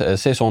croissantes,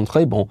 ce sont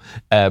très bons.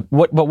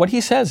 But what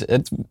he says,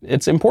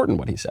 it's important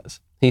what he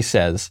says. He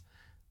says,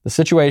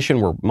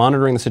 we're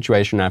monitoring the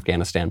situation in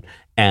Afghanistan,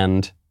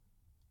 and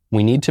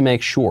we need to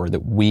make sure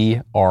that we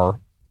are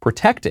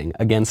protecting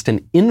against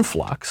an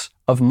influx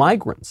of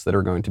migrants that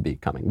are going to be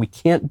coming. We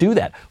can't do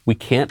that. We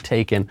can't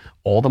take in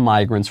all the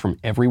migrants from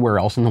everywhere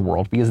else in the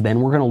world because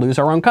then we're going to lose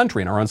our own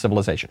country and our own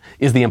civilization,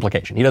 is the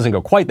implication. He doesn't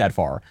go quite that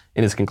far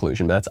in his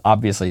conclusion, but that's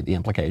obviously the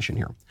implication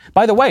here.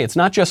 By the way, it's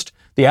not just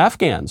the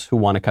Afghans who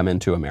want to come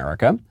into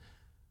America.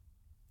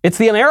 It's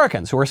the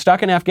Americans who are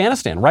stuck in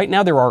Afghanistan. Right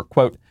now there are,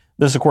 quote,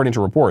 this is according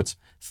to reports,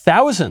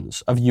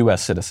 thousands of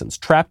U.S. citizens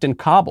trapped in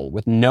Kabul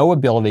with no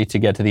ability to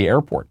get to the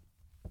airport.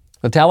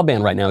 The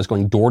Taliban right now is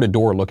going door to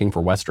door looking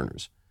for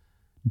Westerners.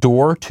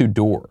 Door to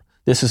door.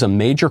 This is a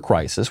major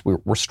crisis.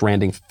 We're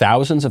stranding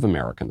thousands of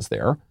Americans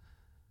there.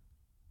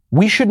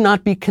 We should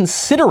not be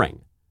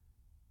considering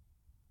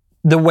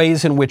the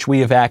ways in which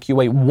we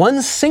evacuate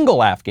one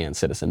single Afghan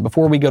citizen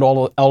before we get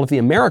all of the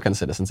American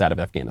citizens out of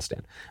Afghanistan.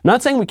 I'm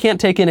not saying we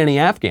can't take in any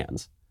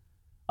Afghans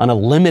on a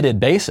limited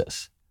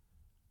basis,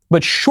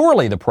 but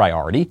surely the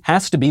priority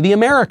has to be the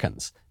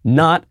Americans,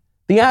 not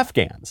the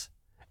Afghans.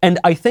 And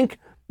I think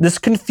this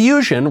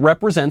confusion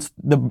represents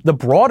the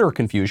broader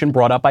confusion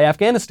brought up by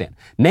Afghanistan.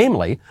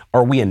 Namely,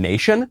 are we a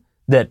nation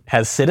that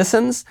has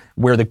citizens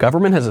where the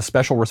government has a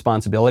special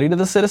responsibility to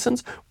the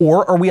citizens?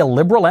 Or are we a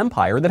liberal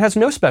empire that has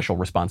no special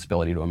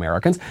responsibility to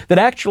Americans, that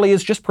actually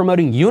is just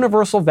promoting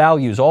universal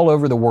values all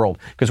over the world?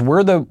 Because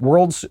we're the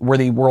world's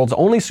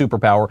only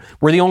superpower,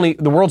 we're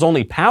the world's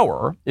only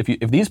power,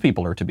 if these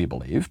people are to be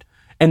believed,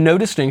 and no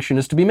distinction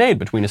is to be made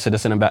between a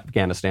citizen of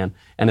Afghanistan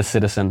and a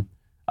citizen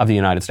of the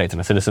United States,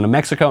 and a citizen of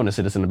Mexico and a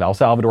citizen of El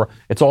Salvador.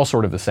 It's all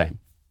sort of the same.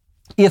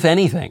 If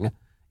anything,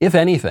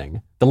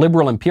 the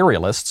liberal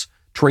imperialists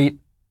treat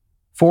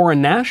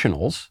foreign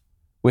nationals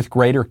with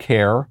greater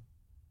care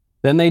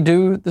than they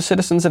do the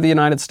citizens of the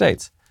United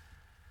States.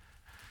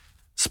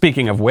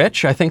 Speaking of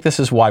which, I think this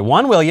is why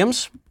Juan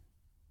Williams,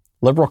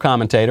 liberal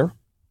commentator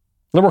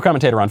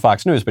on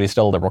Fox News, but he's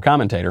still a liberal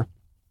commentator,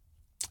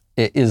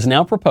 is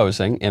now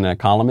proposing in a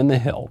column in The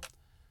Hill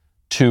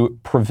to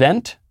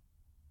prevent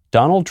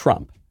Donald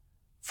Trump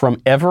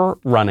from ever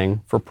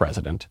running for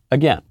president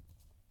again.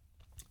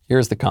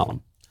 Here's the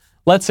column.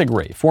 Let's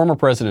agree. Former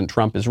President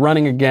Trump is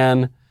running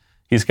again.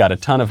 He's got a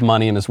ton of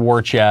money in his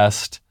war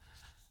chest.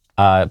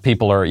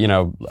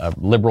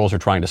 Liberals are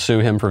trying to sue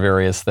him for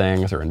various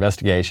things or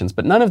investigations,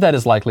 but none of that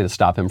is likely to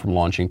stop him from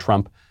launching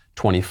Trump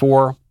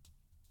 24.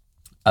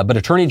 But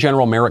Attorney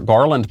General Merrick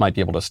Garland might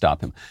be able to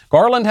stop him.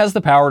 Garland has the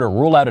power to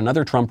rule out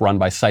another Trump run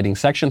by citing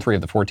Section 3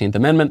 of the 14th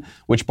Amendment,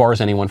 which bars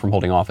anyone from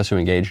holding office who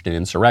engaged in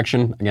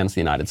insurrection against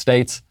the United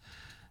States.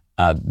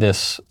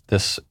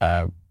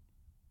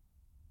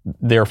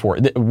 Therefore,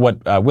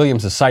 what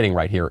Williams is citing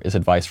right here is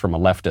advice from a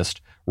leftist,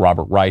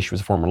 Robert Reich, who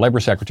was a former labor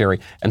secretary.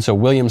 And so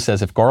Williams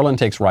says if Garland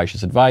takes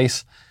Reich's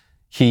advice,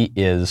 he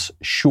is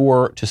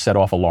sure to set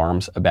off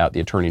alarms about the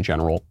attorney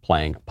general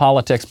playing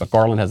politics. But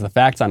Garland has the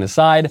facts on his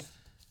side.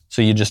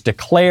 So you just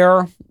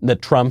declare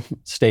that Trump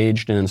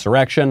staged an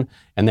insurrection,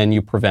 and then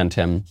you prevent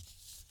him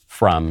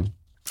from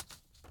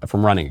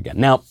running again.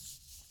 Now,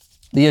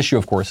 the issue,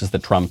 of course, is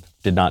that Trump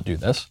did not do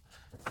this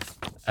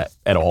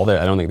at all.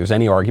 I don't think there's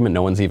any argument.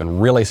 No one's even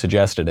really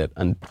suggested it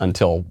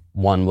until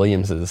one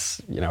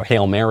Williams's,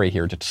 Hail Mary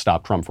here to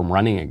stop Trump from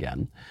running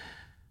again.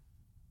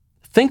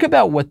 Think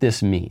about what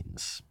this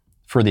means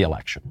for the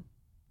election.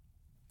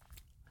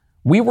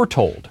 We were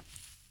told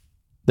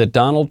that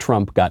Donald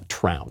Trump got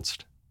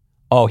trounced.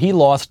 Oh, he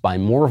lost by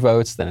more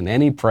votes than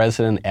any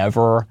president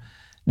ever.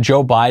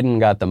 Joe Biden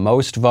got the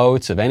most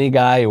votes of any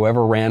guy who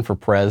ever ran for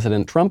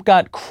president. Trump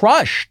got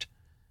crushed.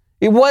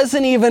 It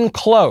wasn't even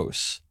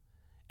close.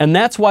 And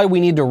that's why we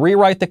need to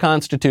rewrite the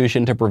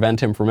Constitution to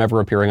prevent him from ever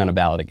appearing on a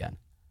ballot again.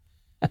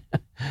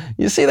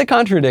 You see the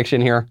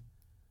contradiction here?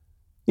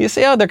 You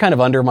see how they're kind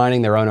of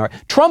undermining their own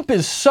argument? Trump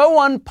is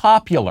so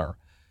unpopular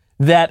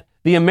that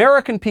the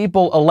American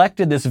people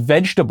elected this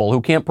vegetable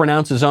who can't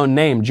pronounce his own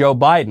name, Joe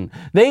Biden.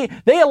 They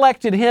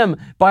elected him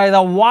by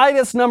the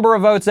widest number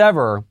of votes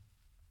ever.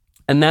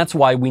 And that's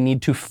why we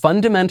need to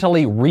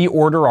fundamentally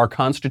reorder our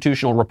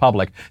constitutional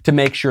republic to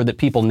make sure that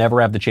people never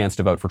have the chance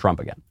to vote for Trump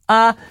again.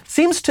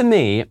 Seems to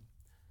me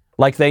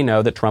like they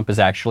know that Trump is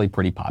actually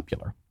pretty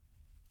popular.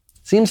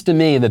 Seems to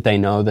me that they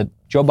know that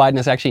Joe Biden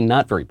is actually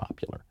not very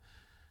popular.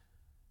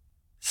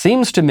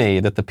 Seems to me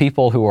that the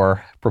people who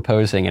are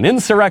proposing an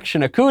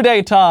insurrection, a coup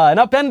d'etat, an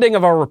upending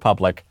of our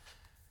republic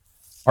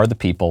are the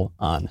people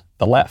on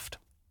the left.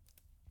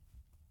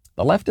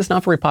 The left is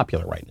not very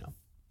popular right now.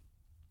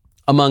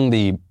 Among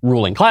the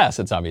ruling class,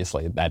 it's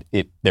obviously that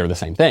they're the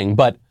same thing,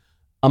 but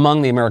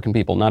among the American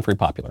people, not very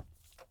popular.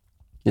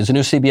 There's a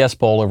new CBS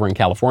poll over in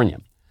California.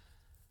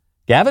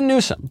 Gavin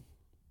Newsom,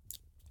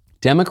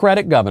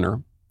 Democratic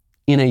governor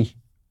in a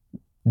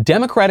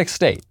Democratic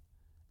state,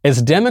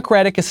 as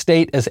democratic a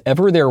state as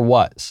ever there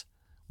was,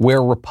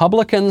 where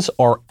Republicans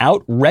are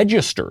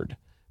out-registered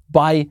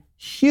by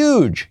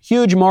huge,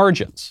 huge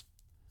margins.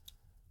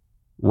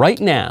 Right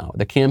now,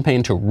 the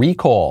campaign to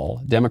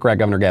recall Democrat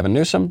Governor Gavin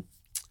Newsom,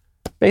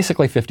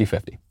 basically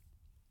 50-50.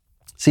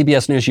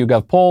 CBS News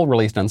YouGov poll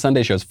released on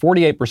Sunday shows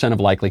 48% of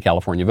likely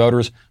California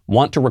voters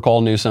want to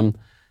recall Newsom,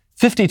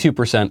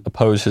 52%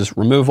 oppose his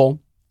removal,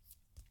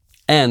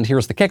 and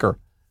here's the kicker,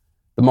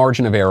 the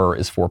margin of error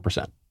is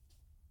 4%.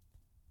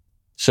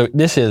 So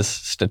this is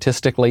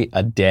statistically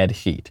a dead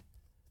heat.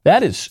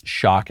 That is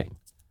shocking.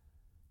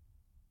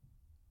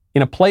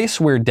 In a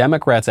place where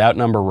Democrats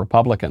outnumber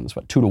Republicans,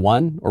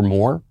 2-1 or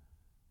more,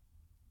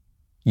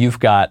 you've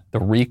got the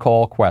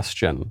recall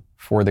question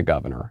for the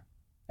governor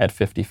at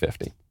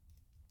 50-50.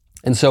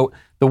 And so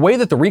the way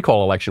that the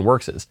recall election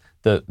works is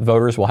the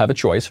voters will have a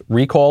choice,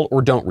 recall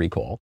or don't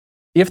recall.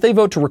 If they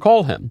vote to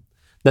recall him,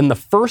 then the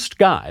first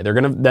guy,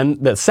 then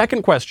the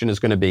second question is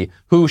going to be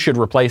who should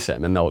replace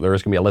him. And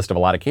there's going to be a list of a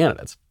lot of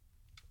candidates.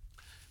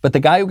 But the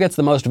guy who gets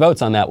the most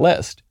votes on that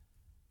list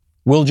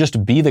will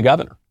just be the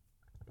governor.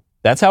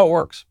 That's how it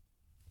works.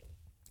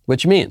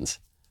 Which means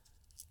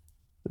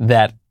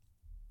that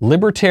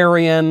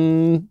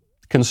libertarian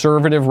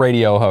conservative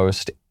radio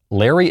host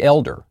Larry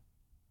Elder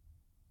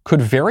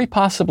could very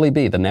possibly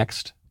be the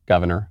next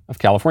governor of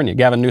California.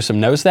 Gavin Newsom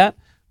knows that,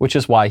 which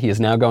is why he is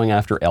now going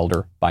after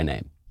Elder by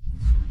name.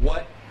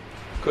 What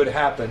could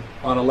happen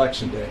on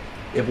Election Day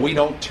if we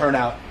don't turn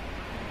out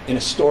in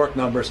historic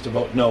numbers to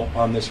vote no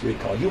on this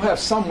recall? You have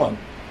someone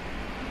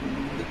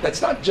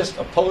that's not just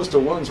opposed to a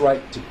woman's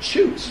right to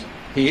choose,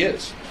 he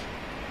is,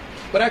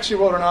 but actually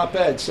wrote an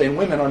op-ed saying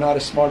women are not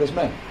as smart as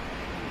men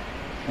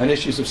on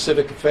issues of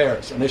civic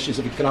affairs, on issues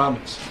of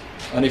economics,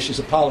 on issues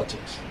of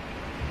politics.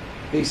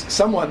 He's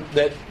someone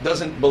that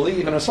doesn't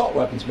believe in an assault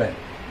weapons ban,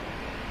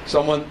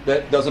 someone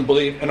that doesn't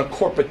believe in a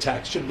corporate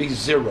tax should be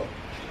zero,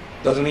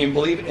 doesn't even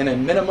believe in a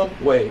minimum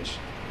wage.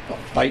 I'll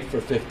fight for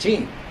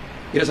 15.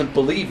 He doesn't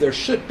believe there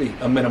should be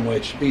a minimum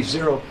wage, should be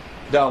 $0.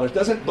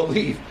 Doesn't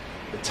believe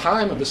the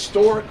time of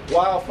historic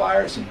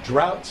wildfires and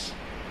droughts,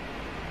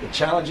 the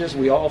challenges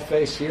we all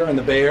face here in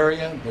the Bay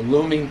Area, the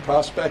looming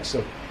prospects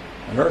of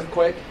an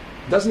earthquake.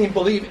 Doesn't even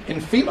believe in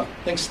FEMA,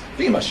 thinks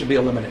FEMA should be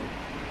eliminated,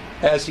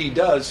 as he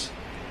does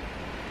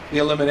the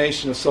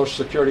elimination of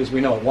Social Security as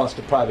we know it, wants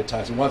to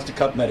privatize it, wants to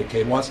cut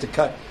Medicaid, wants to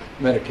cut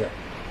Medicare.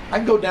 I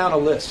can go down a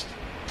list.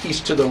 He's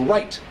to the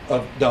right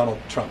of Donald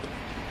Trump.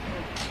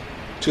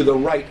 To the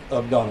right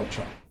of Donald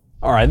Trump.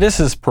 All right, this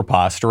is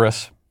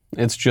preposterous.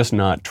 It's just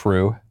not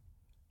true.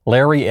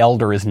 Larry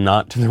Elder is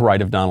not to the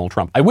right of Donald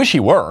Trump. I wish he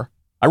were.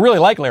 I really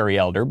like Larry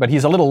Elder, but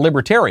he's a little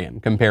libertarian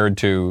compared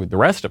to the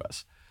rest of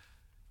us.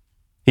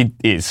 He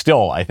is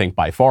still, I think,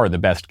 by far the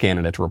best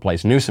candidate to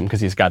replace Newsom because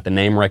he's got the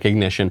name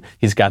recognition,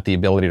 he's got the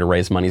ability to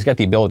raise money, he's got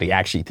the ability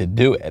actually to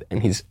do it,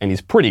 and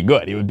he's pretty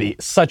good. He would be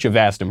such a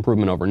vast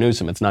improvement over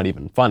Newsom, it's not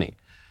even funny.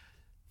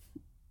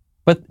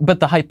 But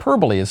the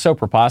hyperbole is so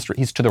preposterous.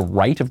 He's to the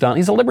right of Donald.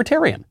 He's a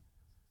libertarian.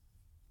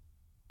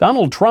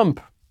 Donald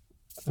Trump's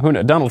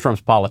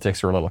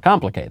politics are a little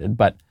complicated,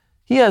 but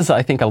he has,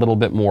 I think, a little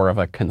bit more of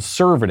a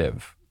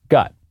conservative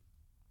gut.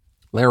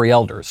 Larry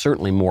Elder is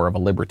certainly more of a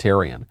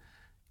libertarian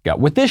gut.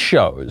 What this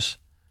shows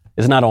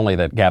is not only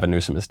that Gavin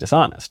Newsom is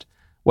dishonest.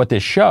 What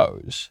this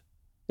shows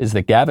is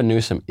that Gavin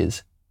Newsom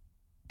is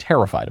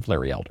terrified of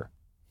Larry Elder.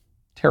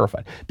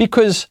 Terrified.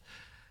 Because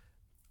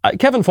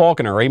Kevin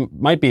Faulconer, he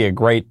might be a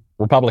great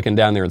Republican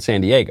down there in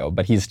San Diego,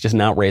 but he's just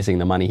not raising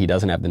the money. He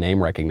doesn't have the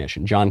name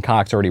recognition. John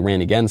Cox already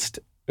ran against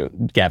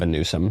Gavin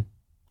Newsom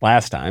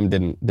last time.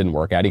 Didn't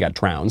work out. He got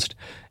trounced.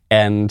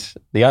 And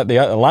a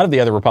lot of the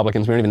other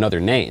Republicans, we don't even know their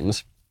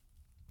names.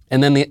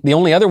 And then the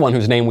only other one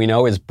whose name we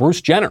know is Bruce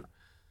Jenner,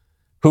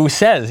 who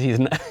says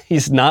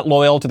he's not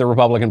loyal to the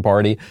Republican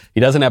Party. He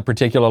doesn't have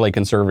particularly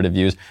conservative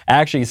views.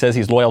 Actually, he says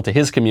he's loyal to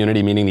his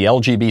community, meaning the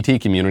LGBT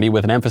community,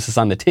 with an emphasis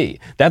on the T.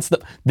 That's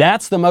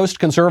the most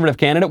conservative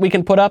candidate we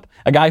can put up,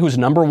 a guy whose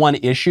number one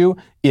issue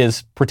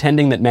is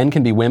pretending that men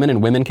can be women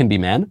and women can be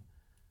men.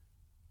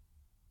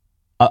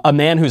 A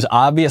man who's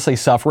obviously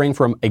suffering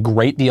from a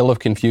great deal of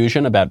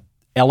confusion about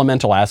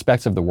elemental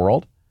aspects of the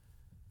world.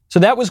 So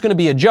that was going to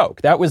be a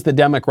joke. That was the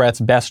Democrats'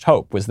 best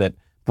hope, was that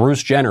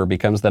Bruce Jenner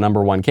becomes the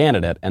number one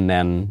candidate and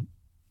then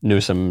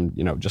Newsom,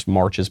 just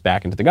marches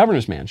back into the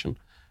governor's mansion.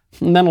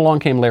 And then along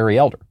came Larry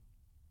Elder.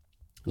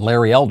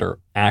 Larry Elder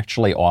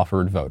actually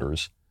offered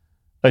voters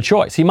a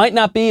choice. He might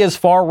not be as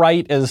far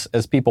right as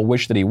people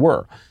wish that he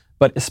were,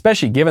 but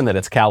especially given that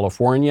it's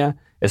California,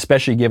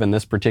 especially given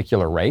this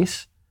particular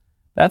race,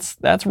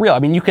 that's real. I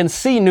mean, you can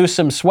see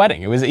Newsom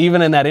sweating. It was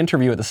even in that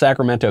interview at the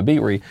Sacramento Bee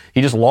where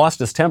he just lost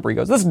his temper. He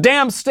goes, "This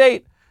damn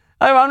state,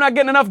 I'm not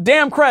getting enough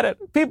damn credit.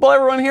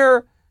 Everyone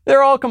here,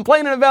 they're all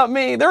complaining about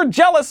me. They're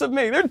jealous of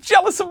me. They're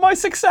jealous of my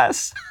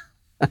success."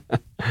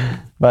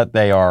 But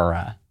they're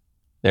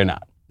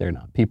not. They're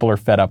not. People are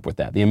fed up with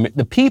that.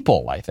 The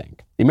people, I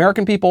think, the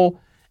American people,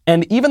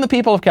 and even the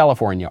people of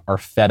California are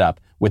fed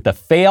up with the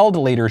failed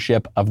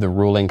leadership of the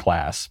ruling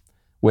class,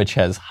 which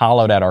has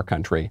hollowed out our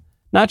country,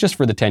 not just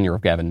for the tenure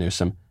of Gavin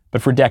Newsom,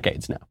 but for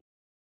decades now.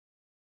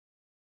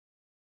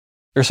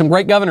 There's some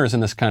great governors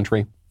in this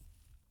country.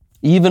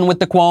 Even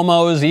with the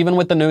Cuomos, even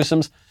with the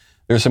Newsoms,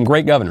 there's some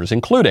great governors,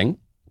 including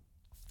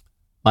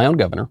my own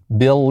governor,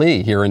 Bill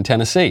Lee, here in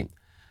Tennessee.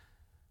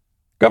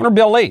 Governor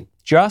Bill Lee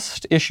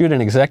just issued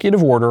an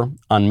executive order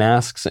on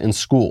masks in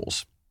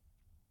schools.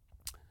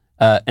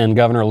 And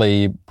Governor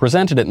Lee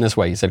presented it in this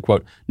way. He said,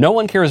 quote, "No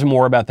one cares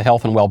more about the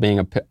health and well-being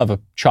of a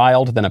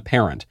child than a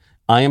parent.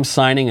 I am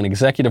signing an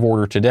executive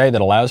order today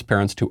that allows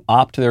parents to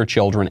opt their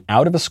children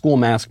out of a school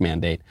mask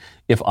mandate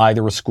if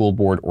either a school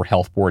board or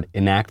health board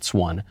enacts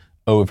one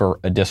over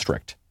a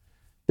district."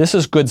 This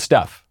is good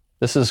stuff.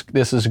 This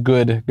is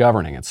good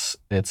governing. It's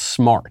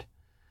smart.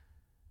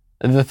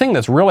 The thing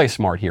that's really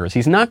smart here is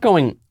he's not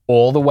going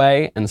all the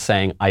way and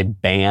saying, I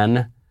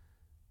ban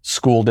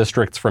school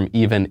districts from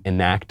even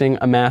enacting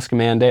a mask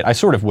mandate. I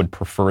sort of would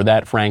prefer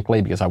that,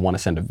 frankly, because I want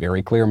to send a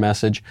very clear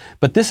message.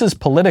 But this is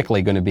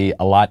politically going to be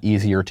a lot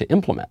easier to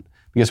implement.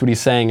 Because what he's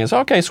saying is,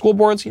 okay, school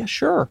boards, yeah,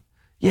 sure.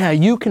 Yeah,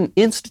 you can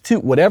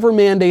institute whatever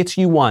mandates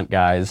you want,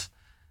 guys.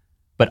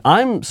 But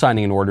I'm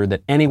signing an order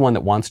that anyone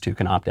that wants to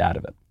can opt out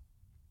of it.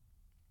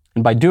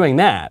 And by doing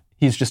that,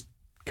 he's just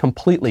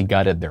completely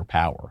gutted their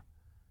power.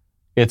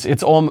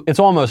 It's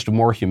almost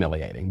more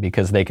humiliating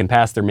because they can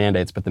pass their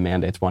mandates, but the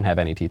mandates won't have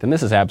any teeth. And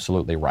this is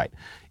absolutely right.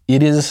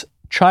 It is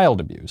child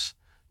abuse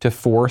to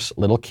force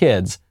little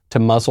kids to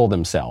muzzle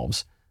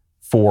themselves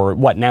for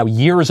what, now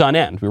years on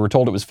end. We were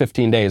told it was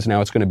 15 days.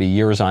 Now it's going to be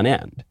years on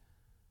end.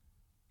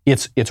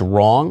 It's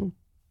wrong.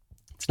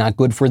 It's not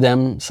good for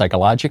them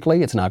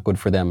psychologically. It's not good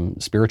for them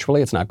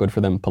spiritually. It's not good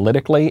for them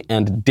politically.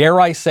 And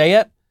dare I say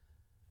it,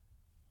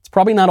 it's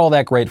probably not all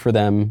that great for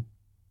them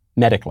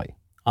medically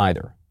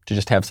either, to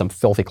just have some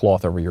filthy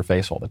cloth over your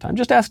face all the time.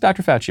 Just ask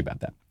Dr. Fauci about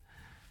that.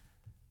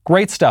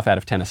 Great stuff out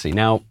of Tennessee.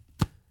 Now,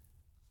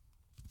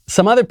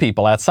 some other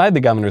people outside the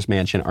governor's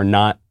mansion are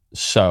not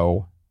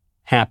so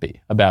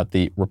happy about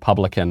the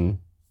Republican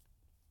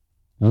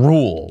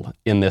rule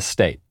in this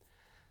state.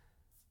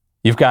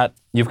 You've got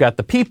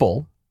the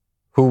people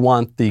who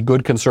want the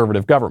good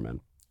conservative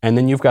government, and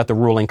then you've got the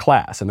ruling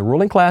class. And the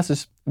ruling class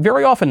is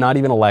very often not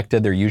even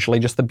elected. They're usually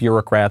just the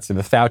bureaucrats. They're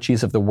the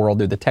Faucis of the world.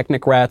 They're the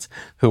technocrats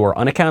who are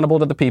unaccountable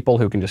to the people,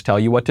 who can just tell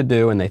you what to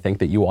do, and they think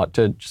that you ought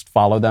to just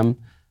follow them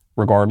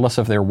regardless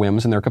of their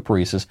whims and their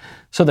caprices.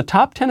 So the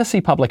top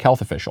Tennessee public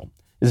health official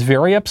is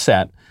very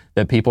upset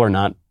that people are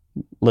not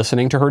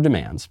listening to her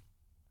demands.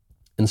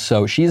 And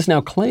so she is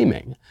now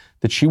claiming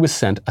that she was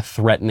sent a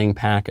threatening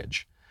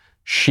package.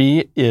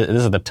 This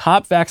is the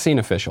top vaccine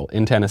official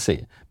in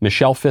Tennessee,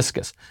 Michelle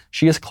Fiskus.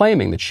 She is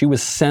claiming that she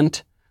was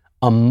sent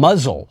a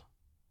muzzle.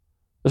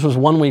 This was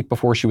 1 week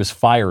before she was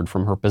fired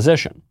from her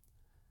position.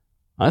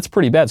 That's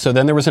pretty bad. So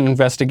then there was an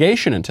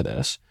investigation into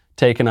this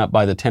taken up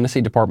by the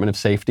Tennessee Department of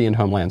Safety and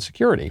Homeland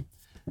Security.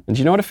 And do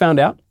you know what it found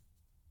out?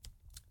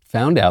 It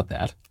found out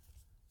that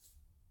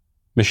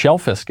Michelle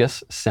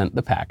Fiskus sent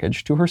the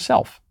package to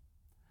herself.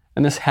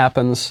 And this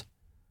happens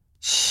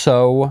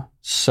so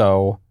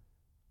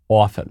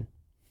often.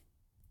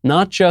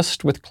 Not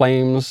just with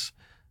claims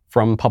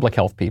from public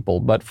health people,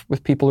 but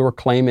with people who are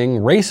claiming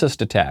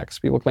racist attacks,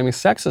 people claiming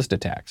sexist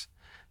attacks.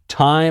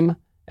 Time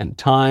and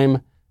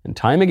time and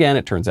time again,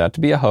 it turns out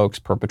to be a hoax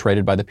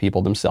perpetrated by the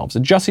people themselves.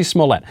 Jussie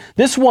Smollett.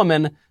 This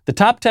woman, the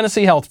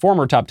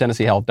former top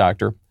Tennessee health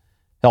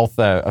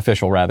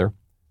official,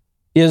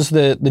 is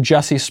the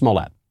Jussie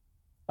Smollett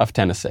of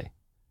Tennessee,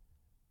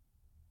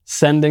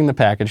 sending the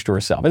package to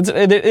herself.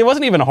 It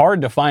wasn't even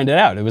hard to find it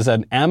out. It was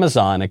an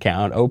Amazon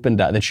account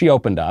that she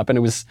opened up, and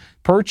it was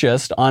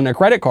purchased on a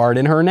credit card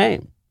in her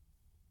name.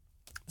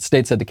 The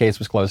state said the case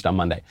was closed on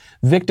Monday.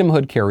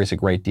 Victimhood carries a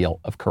great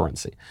deal of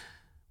currency.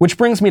 Which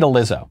brings me to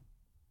Lizzo.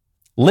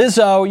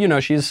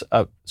 Lizzo, she's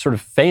a sort of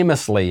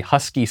famously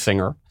husky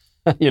singer.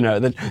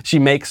 That she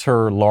makes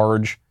her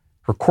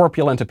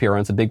corpulent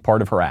appearance a big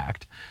part of her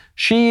act.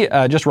 She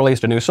just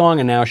released a new song,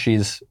 and now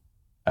she's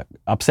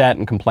upset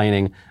and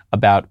complaining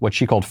about what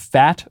she called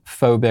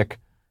fat-phobic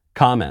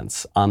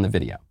comments on the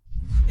video.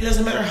 It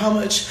doesn't matter how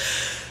much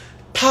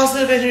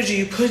positive energy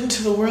you put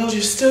into the world,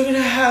 you're still going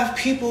to have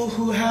people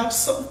who have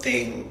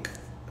something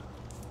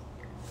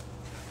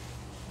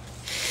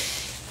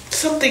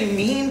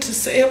mean to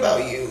say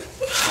about you.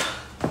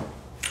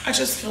 I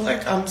just feel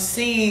like I'm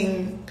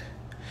seeing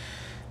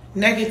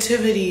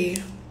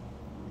negativity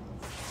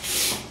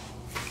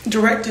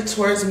directed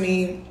towards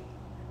me.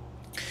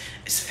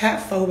 It's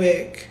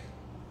fat-phobic.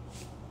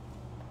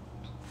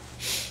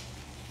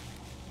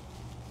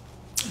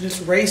 And it's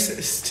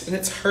racist and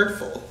it's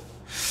hurtful.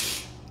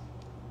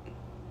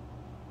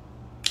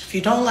 If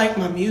you don't like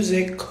my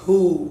music,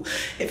 cool.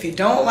 If you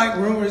don't like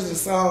Rumors the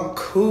song,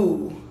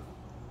 cool.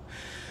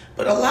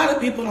 But a lot of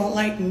people don't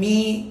like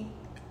me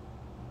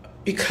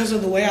because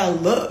of the way I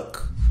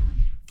look.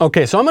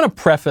 Okay, so I'm going to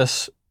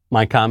preface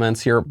my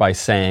comments here by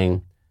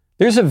saying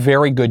there's a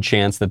very good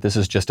chance that this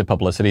is just a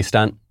publicity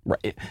stunt.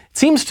 It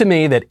seems to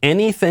me that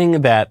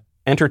anything that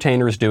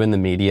entertainers do in the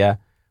media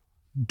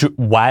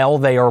while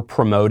they are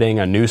promoting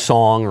a new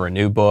song or a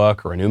new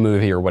book or a new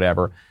movie or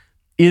whatever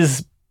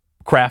is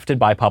crafted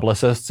by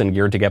publicists and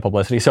geared to get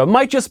publicity. So it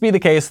might just be the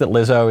case that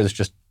Lizzo is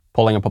just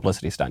pulling a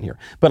publicity stunt here.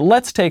 But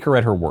let's take her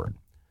at her word.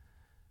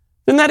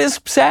 Then that is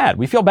sad.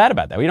 We feel bad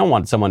about that. We don't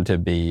want someone to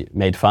be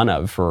made fun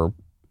of for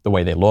the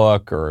way they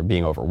look or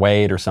being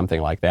overweight or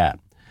something like that.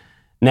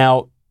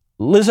 Now,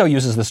 Lizzo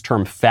uses this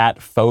term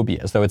fat phobia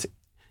as though it's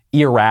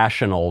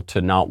irrational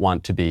to not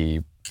want to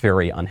be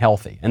very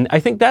unhealthy. And I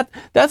think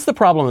that's the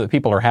problem that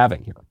people are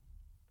having here.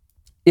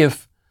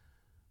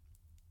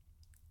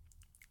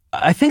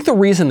 I think the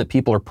reason that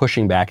people are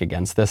pushing back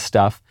against this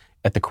stuff,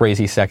 at the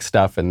crazy sex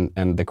stuff and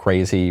the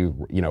crazy,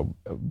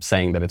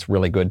 saying that it's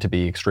really good to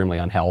be extremely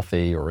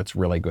unhealthy or it's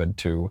really good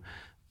to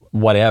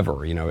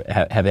whatever,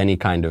 have any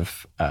kind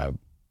of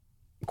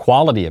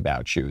quality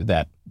about you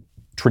that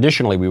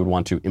traditionally we would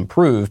want to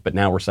improve, but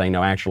now we're saying,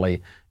 no,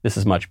 actually, this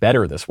is much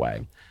better this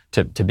way,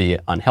 to be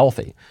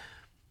unhealthy.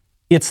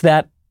 It's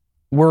that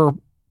we're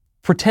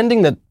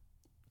pretending that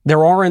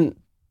there aren't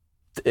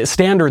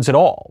standards at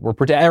all.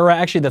 Or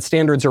actually that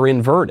standards are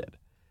inverted.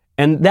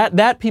 And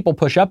that people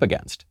push up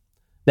against.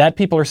 That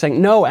people are saying,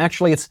 no,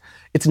 actually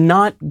it's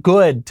not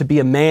good to be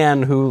a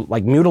man who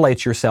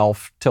mutilates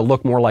yourself to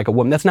look more like a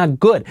woman. That's not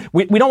good.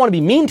 We don't want to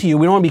be mean to you.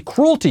 We don't want to be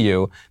cruel to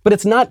you, but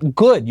it's not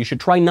good. You should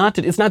try not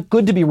to. It's not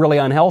good to be really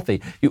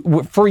unhealthy.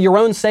 For your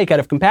own sake, out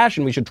of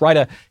compassion, we should try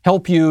to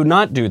help you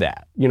not do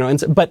that.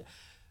 But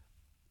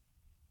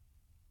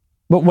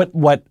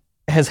what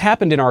has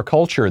happened in our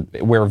culture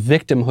where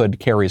victimhood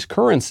carries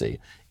currency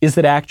is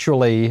that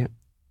actually,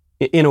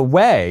 in a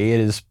way, it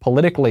is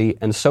politically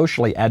and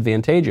socially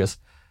advantageous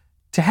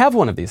to have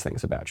one of these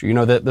things about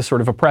you. The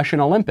sort of oppression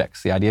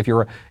Olympics, the idea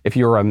if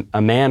you're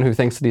a man who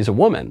thinks that he's a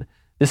woman,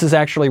 this is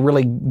actually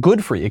really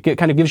good for you. It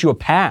kind of gives you a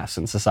pass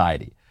in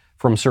society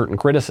from certain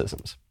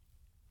criticisms.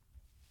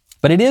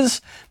 But it is,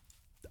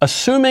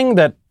 assuming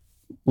that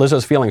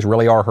Lizzo's feelings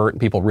really are hurt and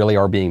people really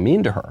are being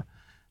mean to her,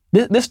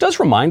 this does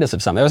remind us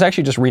of something. I was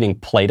actually just reading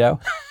Plato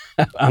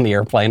on the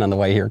airplane on the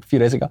way here a few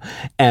days ago.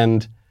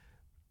 And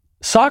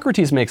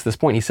Socrates makes this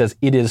point. He says,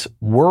 it is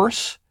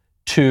worse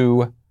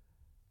to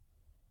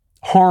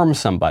harm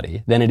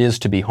somebody than it is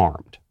to be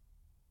harmed.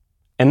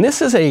 And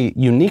this is a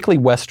uniquely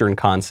Western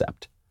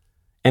concept.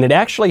 And it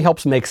actually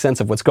helps make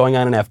sense of what's going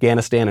on in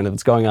Afghanistan and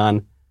what's going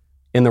on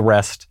in the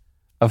rest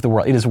of the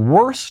world. It is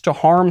worse to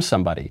harm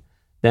somebody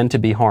than to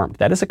be harmed.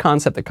 That is a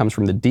concept that comes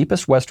from the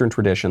deepest Western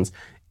traditions.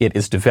 It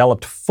is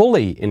developed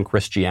fully in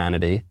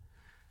Christianity.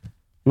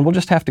 And we'll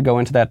just have to go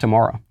into that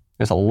tomorrow.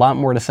 There's a lot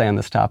more to say on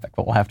this topic,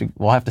 but we'll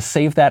have to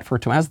save that for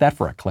tomorrow. How's that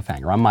for a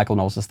cliffhanger? I'm Michael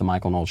Knowles. This is The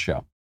Michael Knowles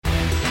Show.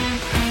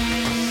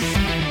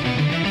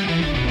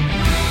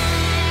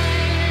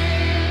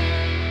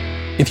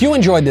 If you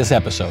enjoyed this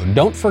episode,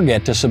 don't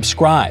forget to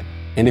subscribe.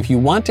 And if you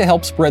want to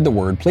help spread the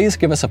word, please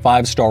give us a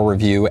 5-star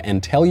review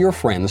and tell your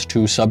friends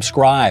to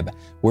subscribe.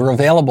 We're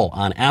available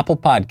on Apple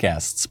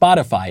Podcasts,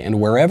 Spotify, and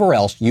wherever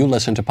else you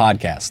listen to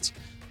podcasts.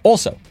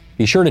 Also,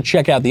 be sure to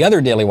check out the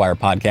other Daily Wire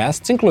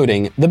podcasts,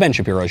 including The Ben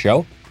Shapiro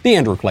Show, The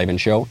Andrew Klavan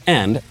Show,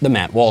 and The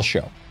Matt Walsh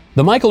Show.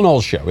 The Michael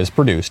Knowles Show is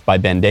produced by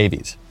Ben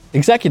Davies.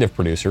 Executive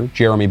producer,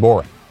 Jeremy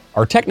Boring.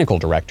 Our technical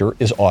director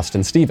is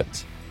Austin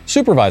Stevens.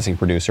 Supervising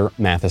producer,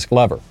 Mathis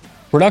Glover.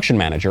 Production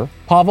manager,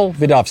 Pavel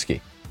Vidovsky.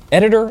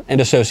 Editor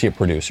and associate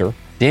producer,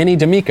 Danny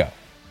D'Amico.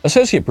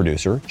 Associate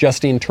producer,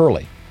 Justine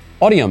Turley.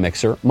 Audio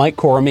mixer, Mike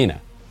Coromina.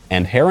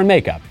 And hair and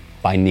makeup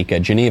by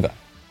Nika Geneva.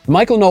 The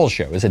Michael Knowles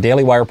Show is a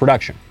Daily Wire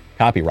production.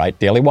 Copyright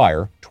Daily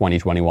Wire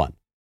 2021.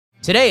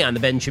 Today on The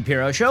Ben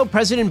Shapiro Show,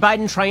 President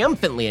Biden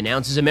triumphantly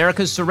announces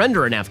America's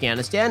surrender in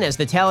Afghanistan as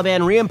the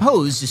Taliban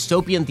reimpose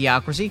dystopian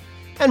theocracy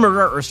and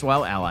murder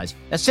erstwhile allies.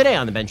 That's today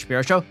on The Ben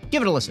Shapiro Show.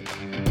 Give it a listen.